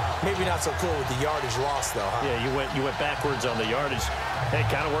 Maybe not so cool with the yardage loss, though, huh? Yeah, you went backwards on the yardage. It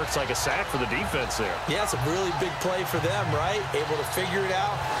kind of works like a sack for the defense there. Yeah, it's a really big play for them, right? Able to figure it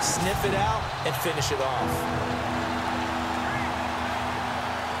out, sniff it out, and finish it off.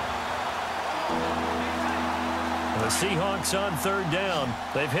 The Seahawks on third down.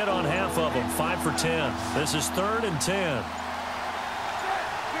 They've hit on half of them, 5 for 10. This is 3rd and 10.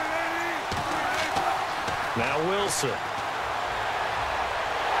 Now Wilson.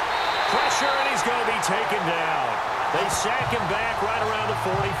 Pressure, and he's going to be taken down. They sack him back right around the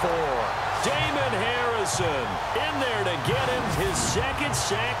 44. Damon Harrison in there to get him his 2nd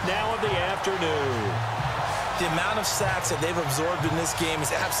sack now of the afternoon. The amount of sacks that they've absorbed in this game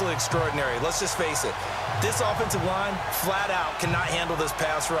is absolutely extraordinary. Let's just face it. This offensive line, flat out, cannot handle this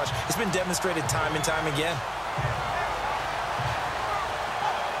pass rush. It's been demonstrated time and time again.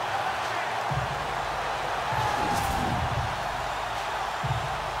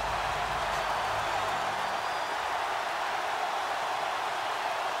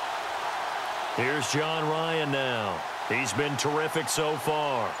 Here's John Ryan now. He's been terrific so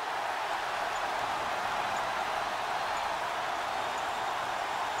far.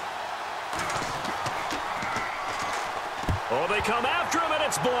 Oh, they come after him, and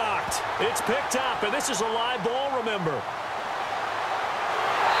it's blocked. It's picked up, and this is a live ball, remember.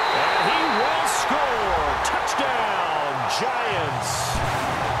 And he will score. Touchdown, Giants.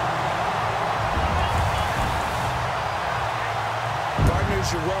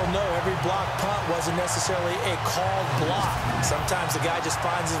 As you well know, every block punt wasn't necessarily a called block. Sometimes the guy just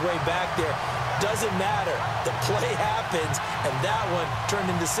finds his way back there. Doesn't matter. The play happens, and that one turned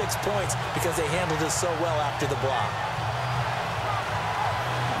into 6 points because they handled it so well after the block.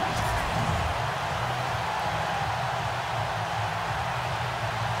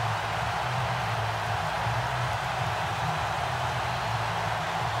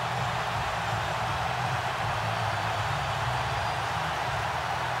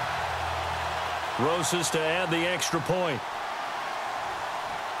 Rosas to add the extra point.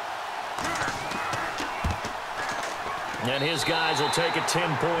 And his guys will take a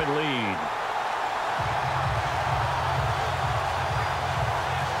 10-point lead.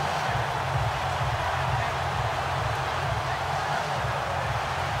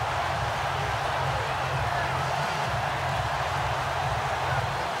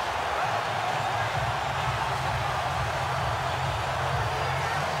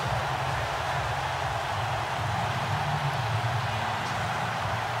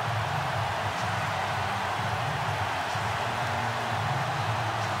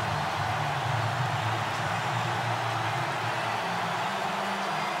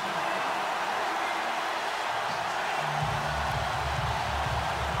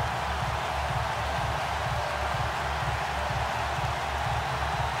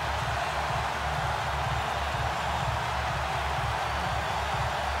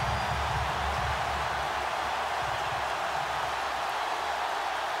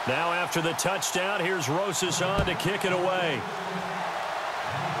 Now after the touchdown, here's Rosas on to kick it away.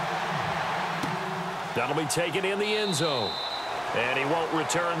 That'll be taken in the end zone. And he won't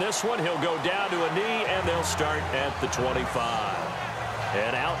return this one. He'll go down to a knee, and they'll start at the 25.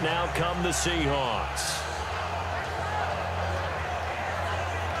 And out now come the Seahawks.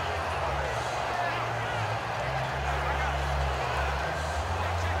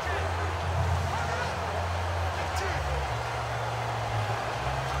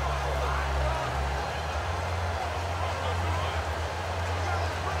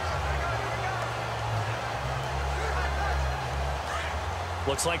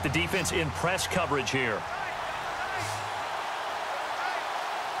 Looks like the defense in press coverage here.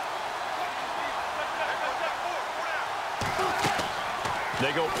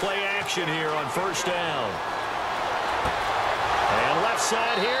 They go play action here on first down. And left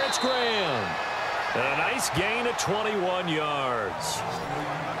side here, it's Graham. And a nice gain of 21 yards.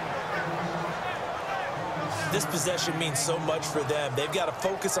 This possession means so much for them. They've got to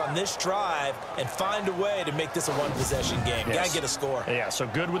focus on this drive and find a way to make this a one-possession game. Yes. Got to get a score. Yeah, so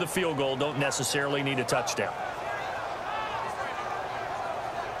good with a field goal. Don't necessarily need a touchdown.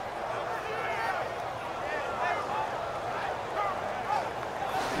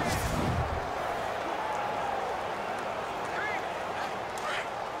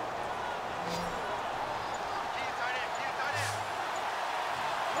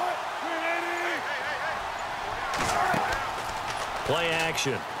 Play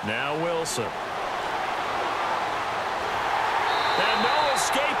action. Now Wilson. And no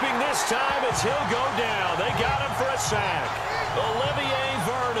escaping this time as he'll go down. They got him for a sack. Olivier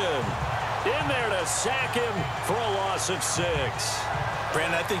Vernon in there to sack him for a loss of 6.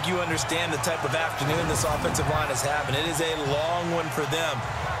 Brandon, I think you understand the type of afternoon this offensive line is having. It is a long one for them.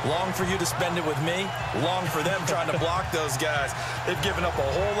 Long for you to spend it with me. Long for them trying to block those guys. They've given up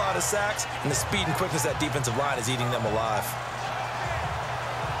a whole lot of sacks, and the speed and quickness of that defensive line is eating them alive.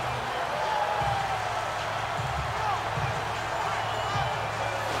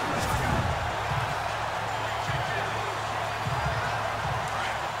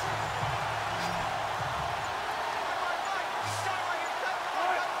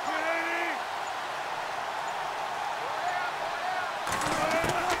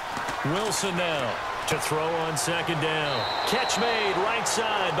 Wilson now to throw on second down. Catch made right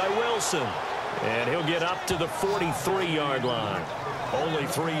side by Wilson. And he'll get up to the 43-yard line. Only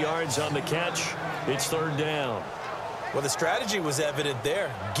 3 yards on the catch. It's third down. Well, the strategy was evident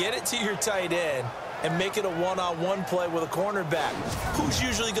there. Get it to your tight end and make it a one-on-one play with a cornerback. Who's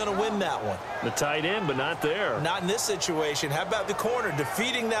usually going to win that one? The tight end, but not there. Not in this situation. How about the corner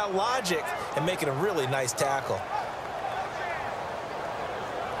defeating that logic and making a really nice tackle?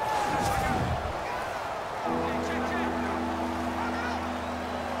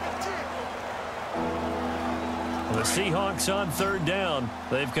 The Seahawks on third down.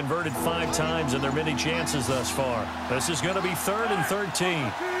 They've converted 5 times in their many chances thus far. This is going to be 3rd and 13.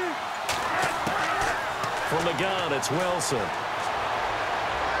 From the gun, it's Wilson.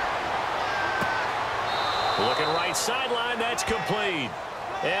 Looking right sideline, that's complete.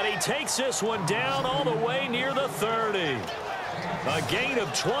 And he takes this one down all the way near the 30. A gain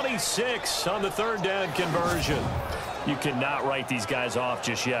of 26 on the third down conversion. You cannot write these guys off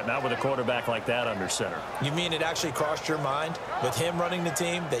just yet, not with a quarterback like that under center. You mean it actually crossed your mind with him running the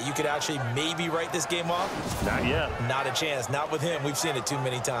team that you could actually maybe write this game off? Not yet. Not a chance. Not with him. We've seen it too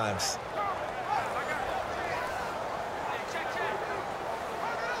many times.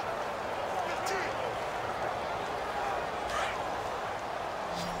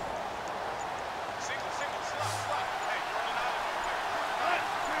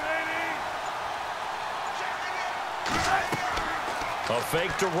 A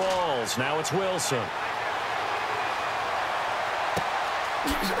fake to Rawls. Now it's Wilson.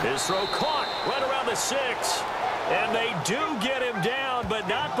 His throw caught right around the 6. And they do get him down, but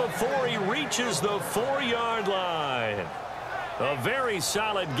not before he reaches the 4-yard line. A very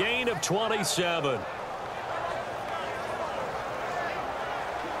solid gain of 27.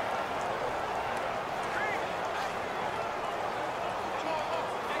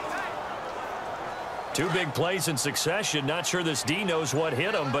 Two big plays in succession. Not sure this D knows what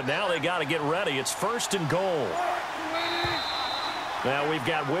hit him, but now they got to get ready. It's 1st and goal. Now we've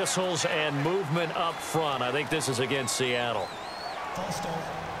got whistles and movement up front. I think this is against Seattle. False start,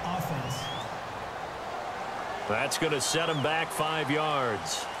 offense. That's going to set him back 5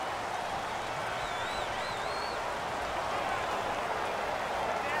 yards.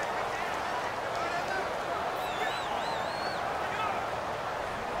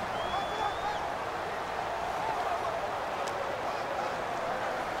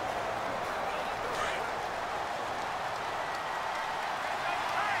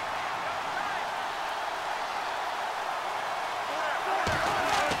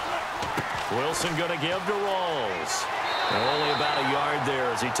 Wilson going to give to Rawls. Only about a yard there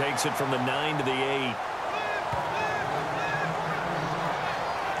as he takes it from the 9 to the 8.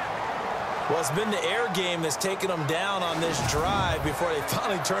 Well, it's been the air game that's taken them down on this drive before they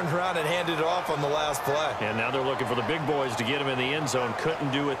finally turned around and handed it off on the last play. And now they're looking for the big boys to get him in the end zone.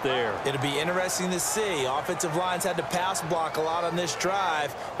 Couldn't do it there. It'll be interesting to see. Offensive lines had to pass block a lot on this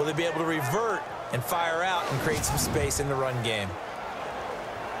drive. Will they be able to revert and fire out and create some space in the run game?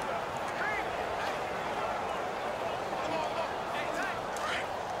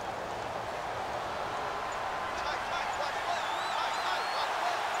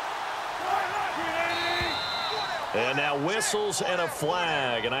 And now whistles and a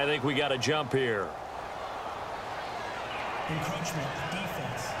flag, and I think we got a jump here. Encroachment,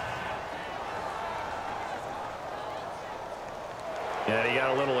 defense. Yeah, he got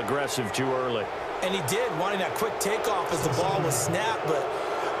a little aggressive too early. And he did, wanting that quick takeoff as the ball was snapped, but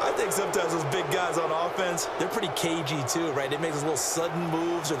I think sometimes those big guys on offense, they're pretty cagey too, right? They make those little sudden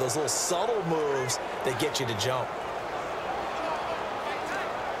moves or those little subtle moves that get you to jump.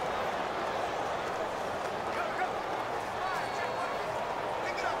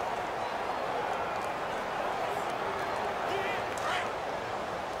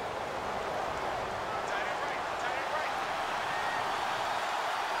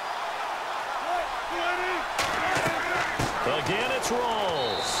 Again, it's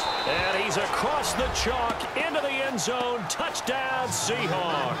Rawls. And he's across the chalk into the end zone. Touchdown,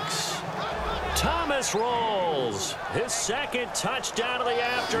 Seahawks. Thomas Rawls, his 2nd touchdown of the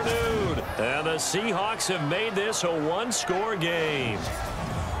afternoon. And the Seahawks have made this a 1-score game.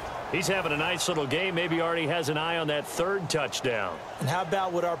 He's having a nice little game. Maybe already has an eye on that 3rd touchdown. And how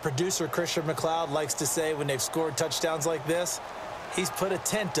about what our producer, Christian McLeod, likes to say when they've scored touchdowns like this? He's put a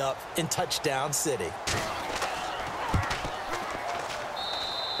tent up in Touchdown City.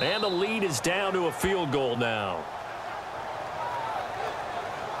 And the lead is down to a field goal now.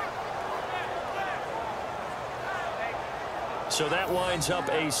 So that winds up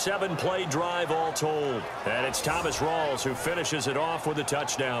a 7-play drive all told. And it's Thomas Rawls who finishes it off with a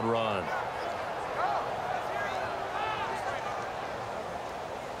touchdown run.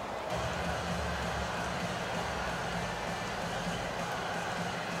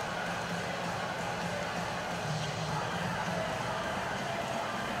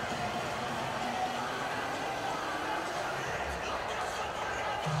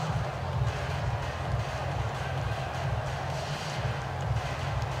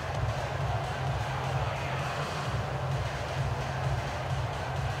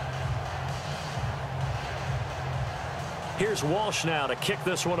 Here's Walsh now to kick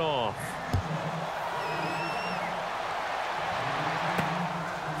this one off.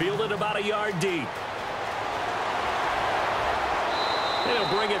 Fielded about a yard deep. And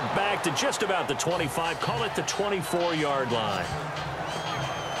he'll bring it back to just about the 25. Call it the 24-yard line.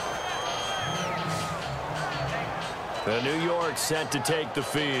 New York set to take the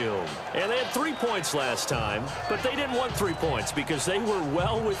field. And they had 3 points last time, but they didn't want 3 points because they were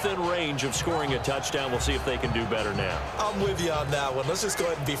well within range of scoring a touchdown. We'll see if they can do better now. I'm with you on that one. Let's just go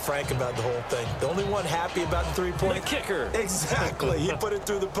ahead and be frank about the whole thing. The only one happy about the 3 points. The kicker. Exactly. He put it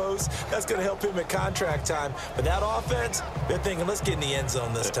through the post. That's going to help him at contract time. But that offense, they're thinking, let's get in the end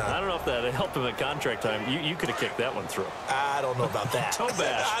zone this time. I don't know if that helped him at contract time. You could have kicked that one through. I don't know about that. Toe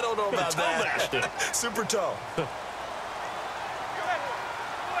bash. I don't know about that. Toe bashed it. Super toe.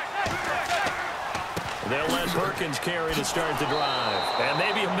 They'll let Perkins carry to start the drive. And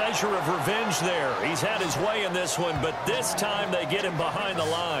maybe a measure of revenge there. He's had his way in this one, but this time they get him behind the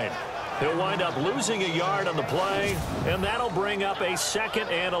line. He'll wind up losing a yard on the play, and that'll bring up a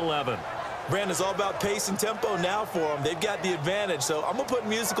 2nd and 11. Brandon, it's all about pace and tempo now for them. They've got the advantage, so I'm going to put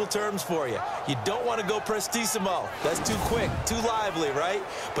musical terms for you. You don't want to go prestissimo. That's too quick, too lively, right?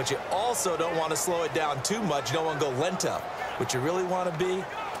 But you also don't want to slow it down too much. You don't want to go lento. What you really want to be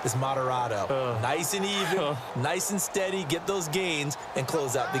is moderato. Nice and even, nice and steady, get those gains, and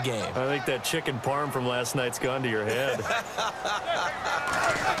close out the game. I think that chicken parm from last night's gone to your head.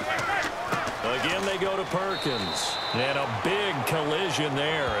 Again, they go to Perkins. And a big collision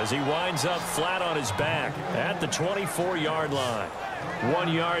there as he winds up flat on his back at the 24-yard line.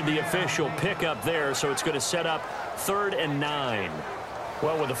 1 yard, the official pickup there, so it's going to set up 3rd and 9.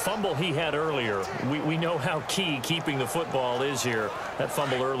 Well, with the fumble he had earlier, we know how key keeping the football is here. That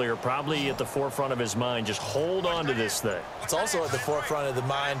fumble earlier probably at the forefront of his mind. Just hold on to this thing. It's also at the forefront of the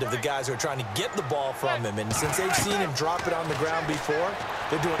mind of the guys who are trying to get the ball from him. And since they've seen him drop it on the ground before,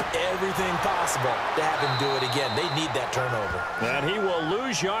 they're doing everything possible to have him do it again. They need that turnover. And he will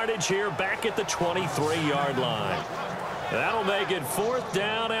lose yardage here back at the 23-yard line. That'll make it 4th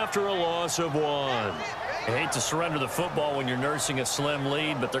down after a loss of 1. I hate to surrender the football when you're nursing a slim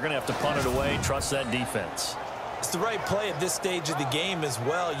lead, but they're going to have to punt it away. Trust that defense. It's the right play at this stage of the game as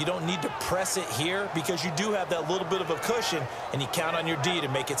well. You don't need to press it here because you do have that little bit of a cushion, and you count on your D to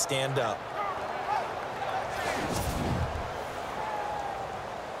make it stand up.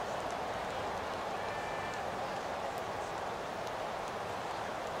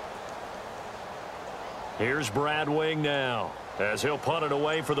 Here's Brad Wing now as he'll punt it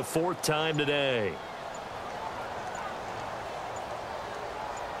away for the 4th time today.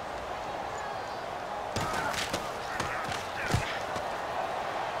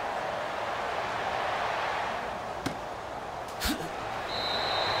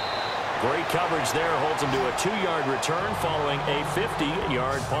 Great coverage there, holds him to a 2-yard return following a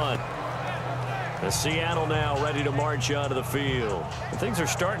 50-yard punt. The Seattle now ready to march onto the field. And things are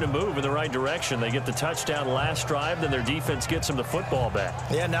starting to move in the right direction. They get the touchdown last drive, then their defense gets them the football back.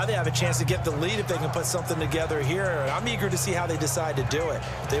 Yeah, now they have a chance to get the lead if they can put something together here. I'm eager to see how they decide to do it.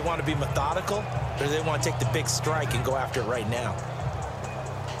 Do they want to be methodical, or do they want to take the big strike and go after it right now?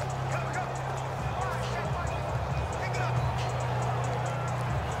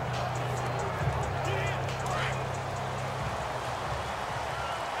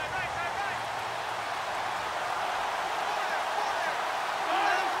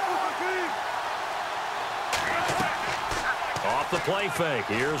 The play fake.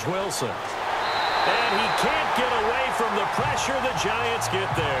 Here's Wilson. And he can't get away from the pressure. The Giants get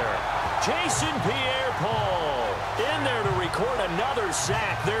there. Jason Pierre-Paul in there to record another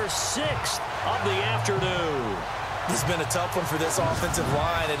sack. Their 6th of the afternoon. This has been a tough one for this offensive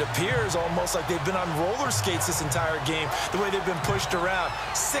line. It appears almost like they've been on roller skates this entire game, the way they've been pushed around.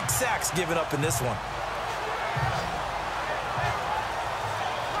 6 sacks given up in this one.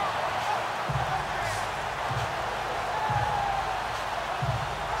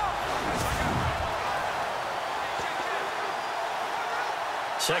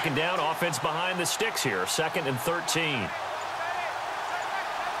 Second down, offense behind the sticks here. 2nd and 13.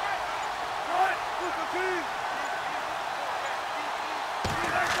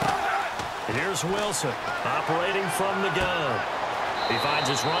 And here's Wilson operating from the gun. He finds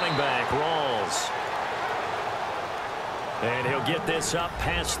his running back, Rawls. And he'll get this up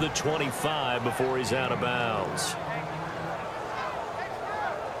past the 25 before he's out of bounds.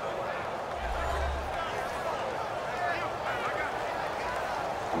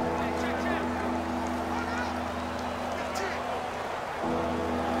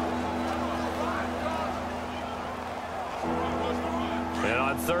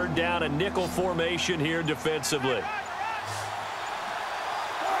 Third down, a nickel formation here defensively.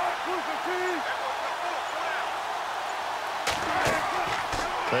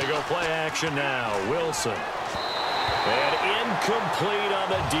 They go play action now. Wilson. And incomplete on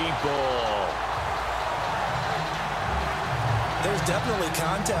the deep ball. There's definitely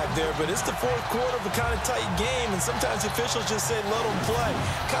contact there, but it's the 4th quarter of a kind of tight game, and sometimes officials just say, let them play.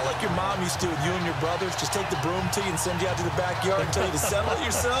 Kind of like your mom used to with you and your brothers. Just take the broom to you and send you out to the backyard and tell you to settle it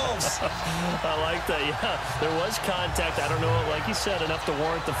yourselves. I like that, yeah. There was contact. I don't know, like you said, enough to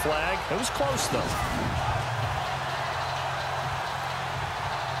warrant the flag. It was close, though.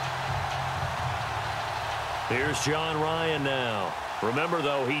 Here's John Ryan now. Remember,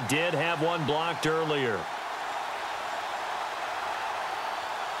 though, he did have one blocked earlier.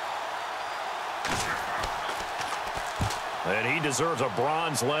 And he deserves a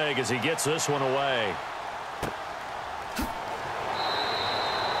bronze leg as he gets this one away.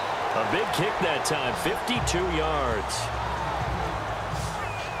 A big kick that time, 52 yards.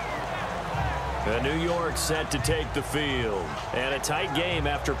 And New York set to take the field. And a tight game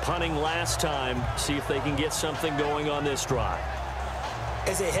after punting last time. See if they can get something going on this drive.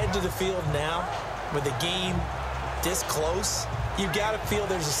 As they head to the field now, with the game this close, you've got to feel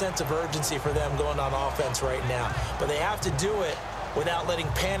there's a sense of urgency for them going on offense right now. But they have to do it without letting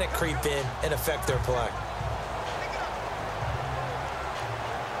panic creep in and affect their play.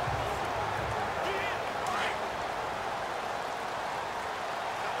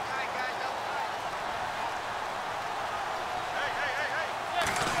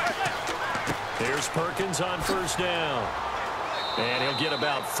 Here's Perkins on first down. And he'll get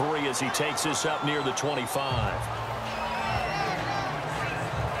about 3 as he takes this up near the 25.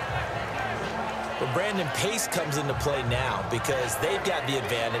 But Brandon, pace comes into play now because they've got the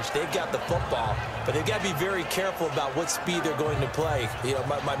advantage. They've got the football, but they've got to be very careful about what speed they're going to play. You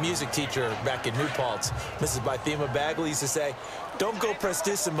know, my music teacher back in New Paltz, Mrs. Bythema Bagley, used to say, don't go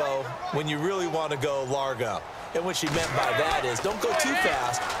prestissimo when you really want to go largo. And what she meant by that is don't go too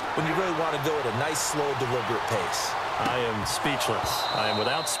fast when you really want to go at a nice, slow, deliberate pace. I am speechless. I am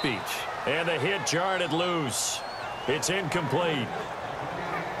without speech. And the hit jarred it loose. It's incomplete.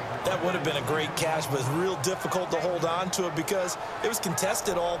 That would have been a great catch, but it's real difficult to hold on to it because it was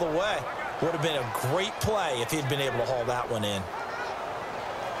contested all the way. Would have been a great play if he'd been able to haul that one in.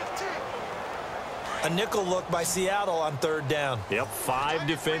 A nickel look by Seattle on third down. Yep, 5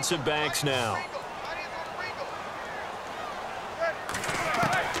 defensive backs now.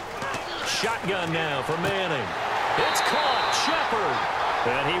 Shotgun now for Manning. It's caught. Shepard.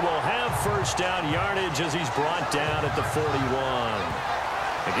 And he will have first down yardage as he's brought down at the 41.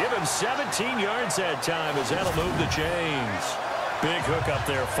 And give him 17 yards that time as that'll move the chains. Big hook up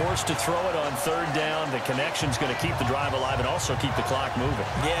there. Forced to throw it on third down. The connection's going to keep the drive alive and also keep the clock moving.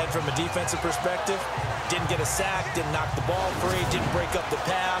 Yeah, and from a defensive perspective, didn't get a sack, didn't knock the ball free, didn't break up the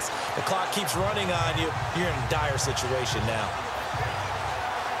pass. The clock keeps running on you. You're in a dire situation now.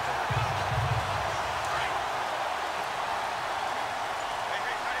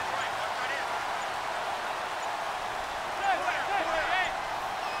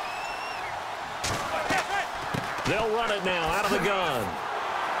 They'll run it now out of the gun.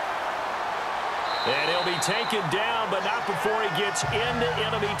 And he'll be taken down, but not before he gets into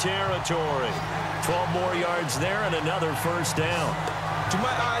enemy territory. 12 more yards there and another first down. Do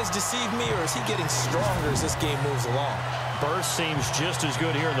my eyes deceive me, or is he getting stronger as this game moves along? Burst seems just as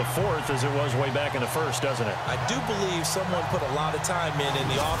good here in the fourth as it was way back in the first, doesn't it? I do believe someone put a lot of time in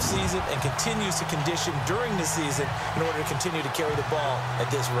the offseason and continues to condition during the season in order to continue to carry the ball at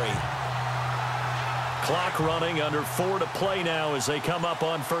this rate. Clock running, under 4 to play now as they come up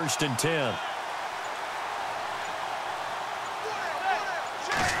on 1st and 10.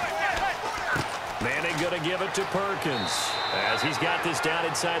 Manning going to give it to Perkins as he's got this down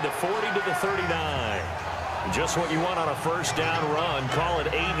inside the 40 to the 39. Just what you want on a first down run. Call it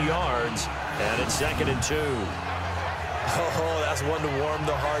 8 yards, and it's 2nd and 2. Oh, that's one to warm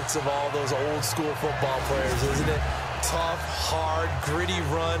the hearts of all those old school football players, isn't it? Tough, hard, gritty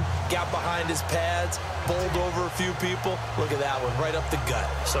run, got behind his pads, bowled over a few people. Look at that one, right up the gut.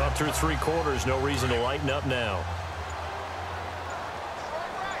 So up through 3 quarters, no reason to lighten up now.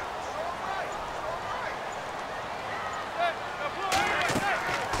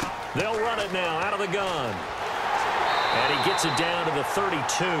 They'll run it now out of the gun. And he gets it down to the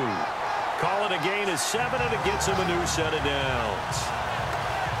 32. Call it a gain of 7, and it gets him a new set of downs.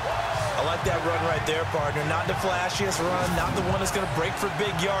 I like that run right there, partner. Not the flashiest run, not the one that's going to break for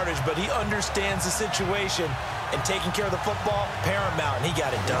big yardage, but he understands the situation, and taking care of the football, paramount, and he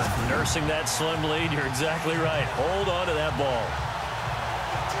got it done. Nursing that slim lead, you're exactly right. Hold on to that ball.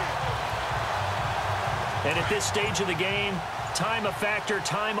 And at this stage of the game, time a factor,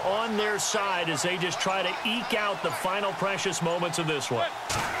 time on their side as they just try to eke out the final precious moments of this one.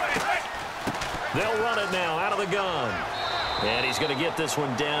 They'll run it now out of the gun. And he's going to get this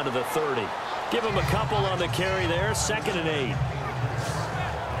one down to the 30. Give him a couple on the carry there. 2nd and 8.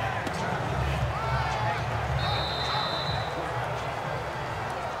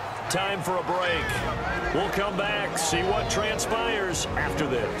 Time for a break. We'll come back, see what transpires after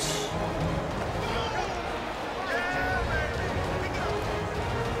this.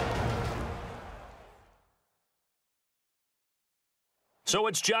 So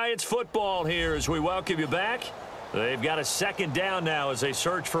it's Giants football here as we welcome you back. They've got a 2nd down now as they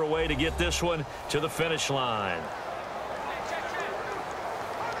search for a way to get this one to the finish line.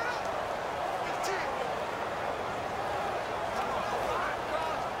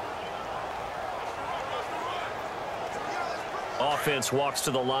 Offense walks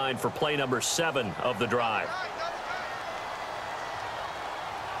to the line for play number 7 of the drive.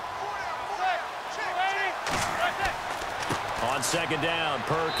 On second down,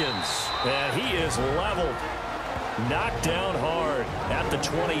 Perkins. And he is leveled. Knocked down hard at the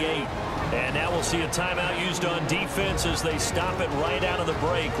 28. And now we'll see a timeout used on defense as they stop it right out of the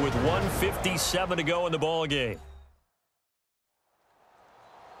break with 1:57 to go in the ballgame.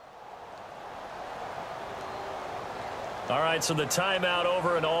 All right, so the timeout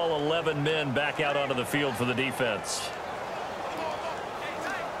over and all 11 men back out onto the field for the defense.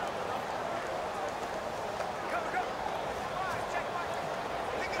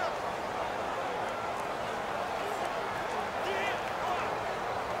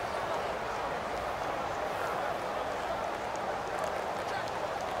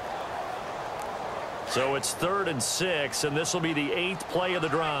 So it's 3rd and 6, and this will be the 8th play of the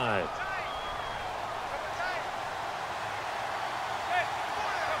drive.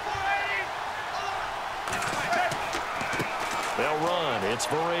 They'll run. It's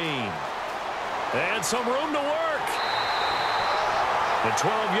Vereen. And some room to work. And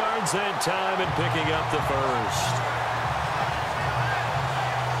 12 yards that time and picking up the first.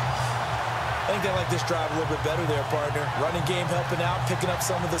 I think they like this drive a little bit better there, partner. Running game helping out, picking up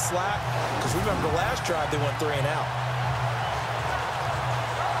some of the slack. Because remember the last drive, they went 3 and out.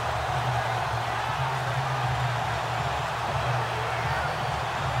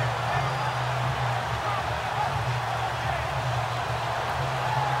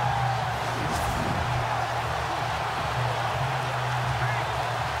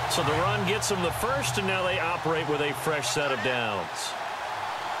 So the run gets them the first, and now they operate with a fresh set of downs.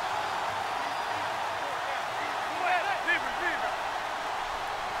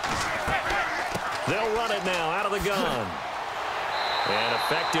 They'll run it now out of the gun. And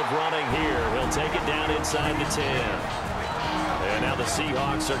effective running here. He'll take it down inside the 10. And now the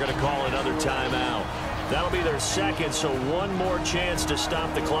Seahawks are going to call another timeout. That'll be their second, so one more chance to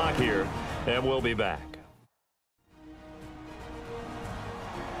stop the clock here. And we'll be back.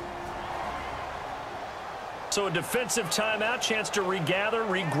 So a defensive timeout, chance to regather,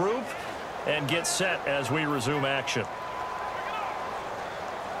 regroup, and get set as we resume action.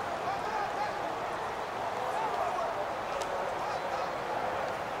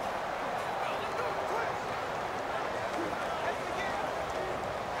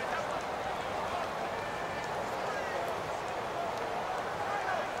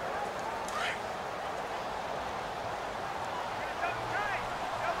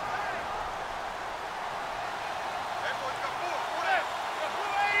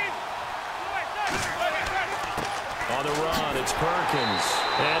 On the run, it's Perkins.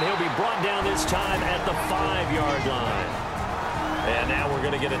 And he'll be brought down this time at the 5-yard line. And now we're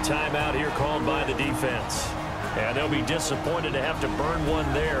going to get a timeout here called by the defense. And they'll be disappointed to have to burn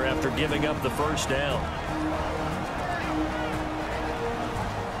one there after giving up the first down.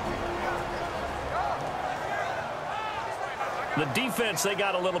 The defense, they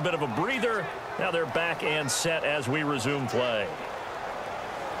got a little bit of a breather. Now they're back and set as we resume play.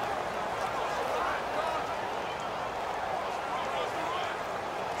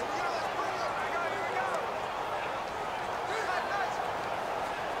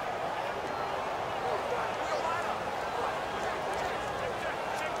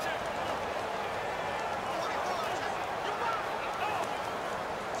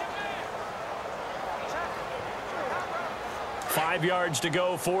 Five yards to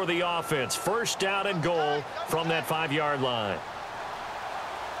go for the offense. First down and goal from that 5-yard line.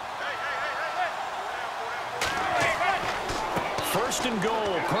 First and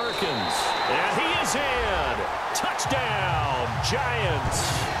goal, Perkins. And he is in. Touchdown, Giants.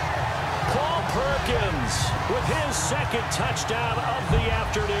 Paul Perkins with his second touchdown of the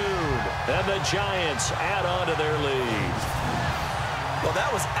afternoon. And the Giants add on to their lead. Well,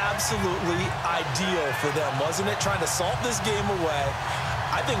 that was absolutely ideal for them, wasn't it? Trying to salt this game away.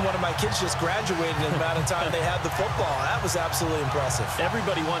 I think one of my kids just graduated in the amount of time they had the football. That was absolutely impressive.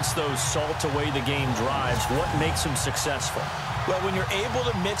 Everybody wants those salt-away-the-game drives. What makes them successful? Well, when you're able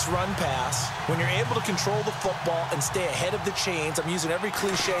to mix run pass, when you're able to control the football and stay ahead of the chains, I'm using every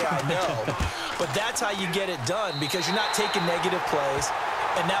cliche I know, but that's how you get it done because you're not taking negative plays,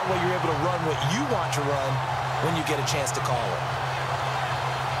 and that way you're able to run what you want to run when you get a chance to call it.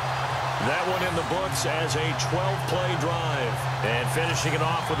 That one in the books as a 12-play drive. And finishing it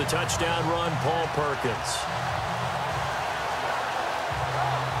off with a touchdown run, Paul Perkins.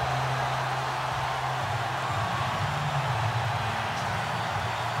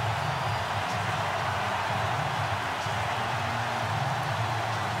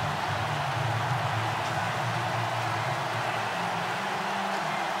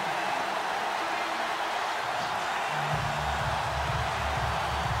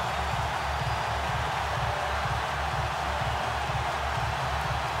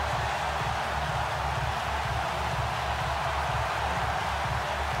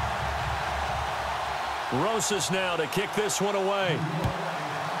 Rosas now to kick this one away.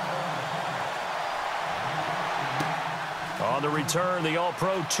 On the return, the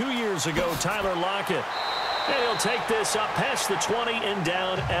All-Pro 2 years ago, Tyler Lockett. And he'll take this up past the 20 and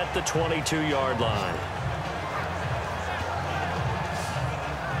down at the 22-yard line.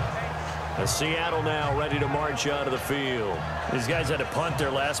 Seattle now ready to march out of the field. These guys had to punt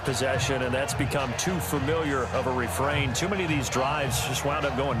their last possession, and that's become too familiar of a refrain. Too many of these drives just wound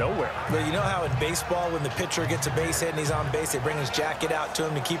up going nowhere. But you know how in baseball, when the pitcher gets a base hit and he's on base, they bring his jacket out to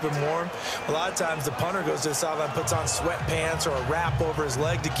him to keep him warm? A lot of times the punter goes to the sideline, puts on sweatpants or a wrap over his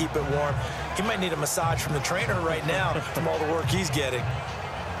leg to keep it warm. He might need a massage from the trainer right now from all the work he's getting.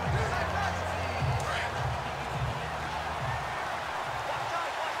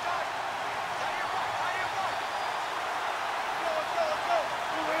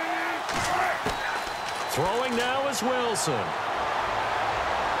 Throwing now is Wilson.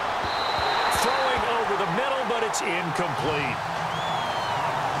 Throwing over the middle, but it's incomplete.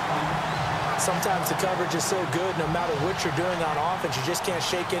 Sometimes the coverage is so good, no matter what you're doing on offense, you just can't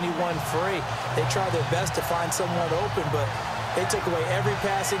shake anyone free. They try their best to find someone open, but they took away every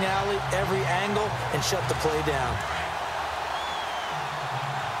passing alley, every angle, and shut the play down.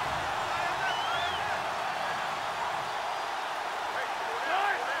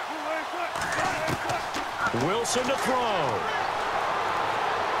 Wilson to throw.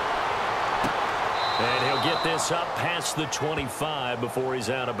 And he'll get this up past the 25 before he's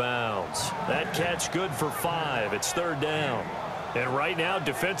out of bounds. That catch good for 5. It's 3rd down. And right now,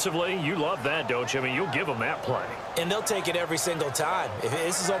 defensively, you love that, don't you? I mean, you'll give them that play. And they'll take it every single time.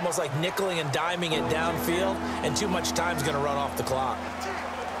 This is almost like nickeling and diming it downfield, and too much time's going to run off the clock.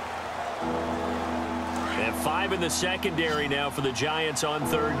 And 5 in the secondary now for the Giants on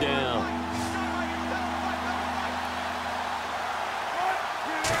 3rd down.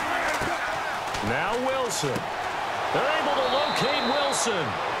 Now Wilson. They're able to locate Wilson.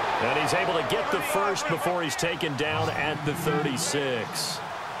 And he's able to get the first before he's taken down at the 36.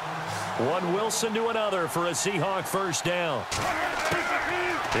 One Wilson to another for a Seahawk first down.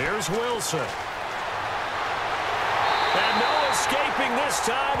 Here's Wilson. And no escaping this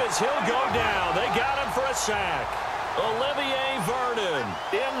time as he'll go down. They got him for a sack. Olivier Vernon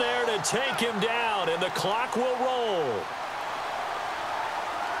in there to take him down, and the clock will roll.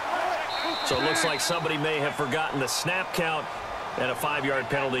 So it looks like somebody may have forgotten the snap count, and a 5-yard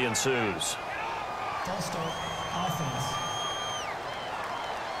penalty ensues. False start, offense.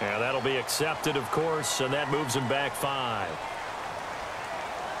 Yeah, that'll be accepted, of course, and that moves him back 5.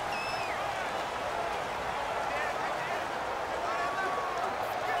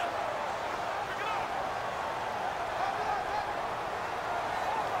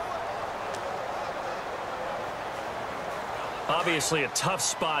 Obviously a tough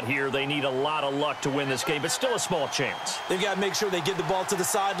spot here. They need a lot of luck to win this game, but still a small chance. They've got to make sure they get the ball to the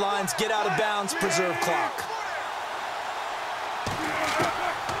sidelines, get out of bounds, preserve clock.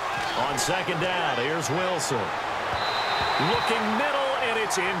 On 2nd down, here's Wilson. Looking middle, and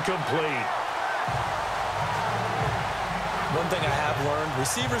it's incomplete. One thing I have learned,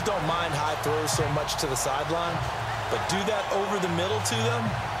 receivers don't mind high throws so much to the sideline, but do that over the middle to them,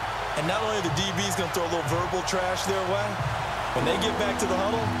 and not only are the DBs going to throw a little verbal trash their way, when they get back to the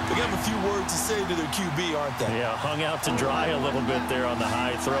huddle, they're going to have a few words to say to their QB, aren't they? Yeah, hung out to dry a little bit there on the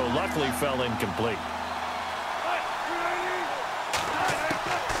high throw. Luckily fell incomplete.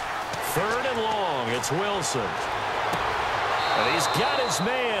 3rd and long, it's Wilson. And he's got his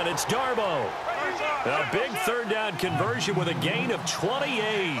man, it's Darbo. A big 3rd down conversion with a gain of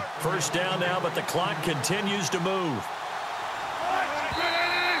 28. First down now, but the clock continues to move.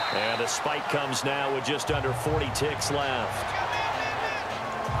 And a spike comes now with just under 40 ticks left.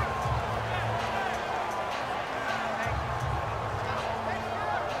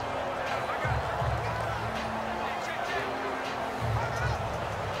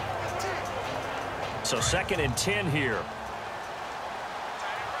 So 2nd and 10 here.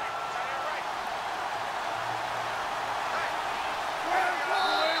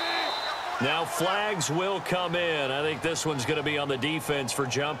 Now flags will come in. I think this one's going to be on the defense for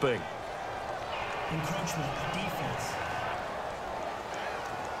jumping. Encroachment, defense.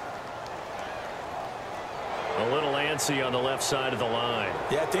 A little antsy on the left side of the line.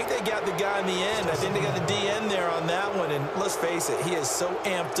 Yeah, I think they got the guy in the end. I think they got the DN there on that one. And let's face it, he is so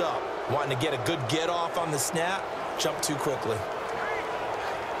amped up, wanting to get a good get-off on the snap, jump too quickly.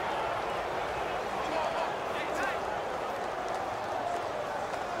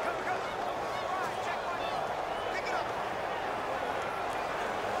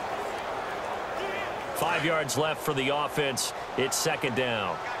 Five yards left for the offense. It's 2nd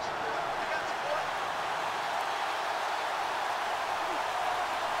down.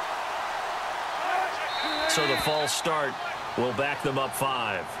 So the false start will back them up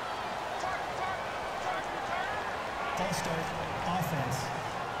 5. False start, offense.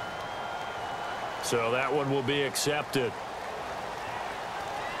 So that one will be accepted.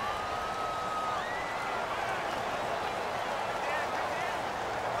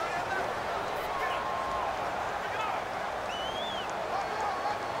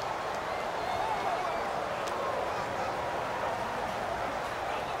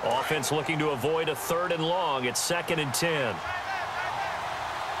 Offense looking to avoid a 3rd and long. It's 2nd and 10.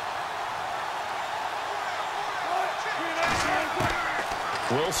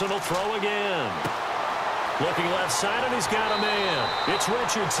 Wilson will throw again. Looking left side, and he's got a man. It's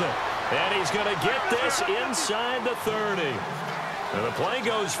Richardson. And he's going to get this inside the 30. And the play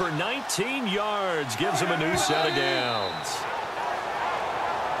goes for 19 yards. Gives him a new set of downs.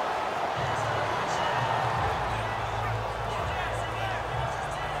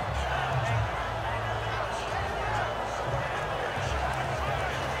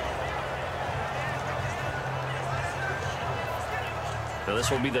 Now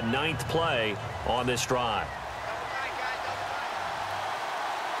this will be the 9th play on this drive.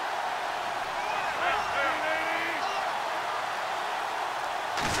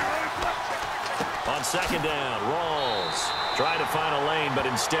 On 2nd down, Rawls trying to find a lane, but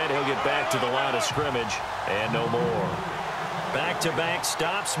instead he'll get back to the line of scrimmage and no more. Back-to-back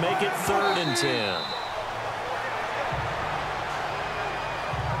stops make it 3rd and 10.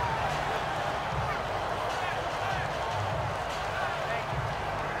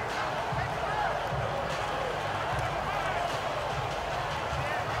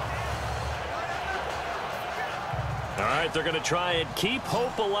 All right, they're going to try and keep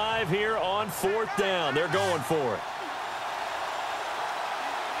hope alive here on 4th down. They're going for it.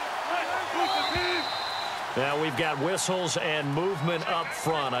 Now we've got whistles and movement up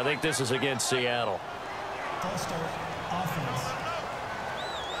front. I think this is against Seattle. False start, offense.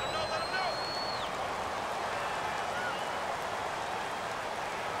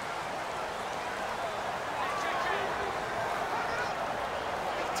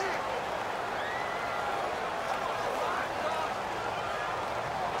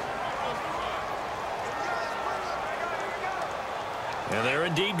 And they're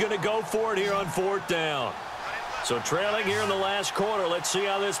indeed going to go for it here on 4th down. So trailing here in the last quarter. Let's see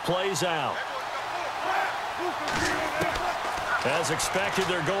how this plays out. As expected,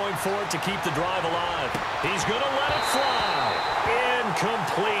 they're going for it to keep the drive alive. He's going to let it fly.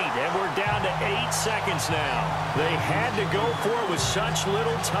 Incomplete. And we're down to 8 seconds now. They had to go for it with such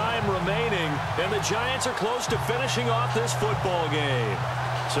little time remaining. And the Giants are close to finishing off this football game.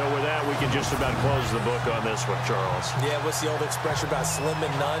 So with that, we can just about close the book on this one, Charles. Yeah, what's the old expression about slim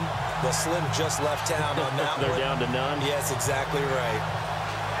and none? Well, Slim just left town on that one. They're down to none? Yes, exactly right.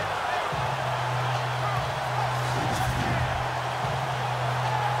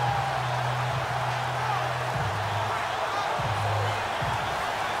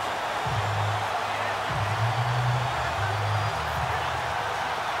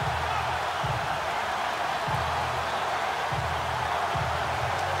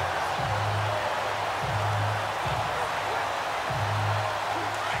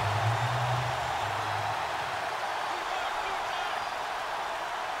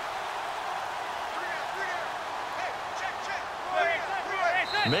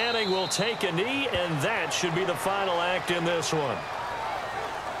 Manning will take a knee, and that should be the final act in this one.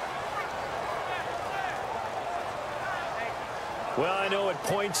 Well, I know at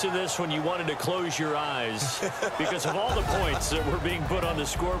points in this one you wanted to close your eyes because of all the points that were being put on the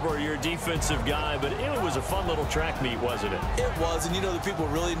scoreboard. You're a defensive guy, but it was a fun little track meet, wasn't it? It was, and you know the people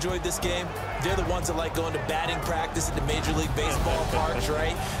really enjoyed this game? They're the ones that like going to batting practice at the Major League Baseball parks,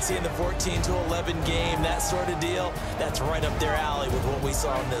 right? Seeing the 14-11 game, that sort of deal, that's right up their alley with what we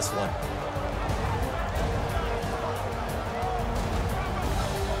saw in this one.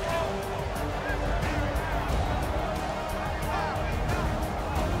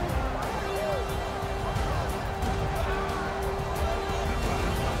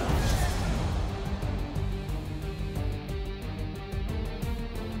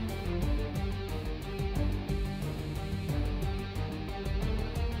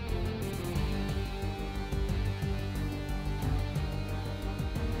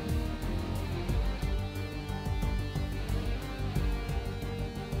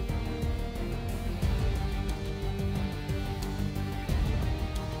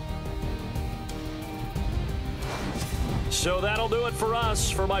 So that'll do it for us.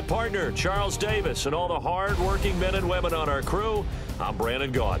 For my partner, Charles Davis, and all the hard-working men and women on our crew, I'm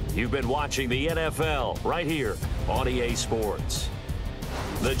Brandon Gaudin. You've been watching the NFL right here on EA Sports.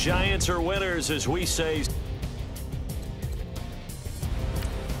 The Giants are winners, as we say.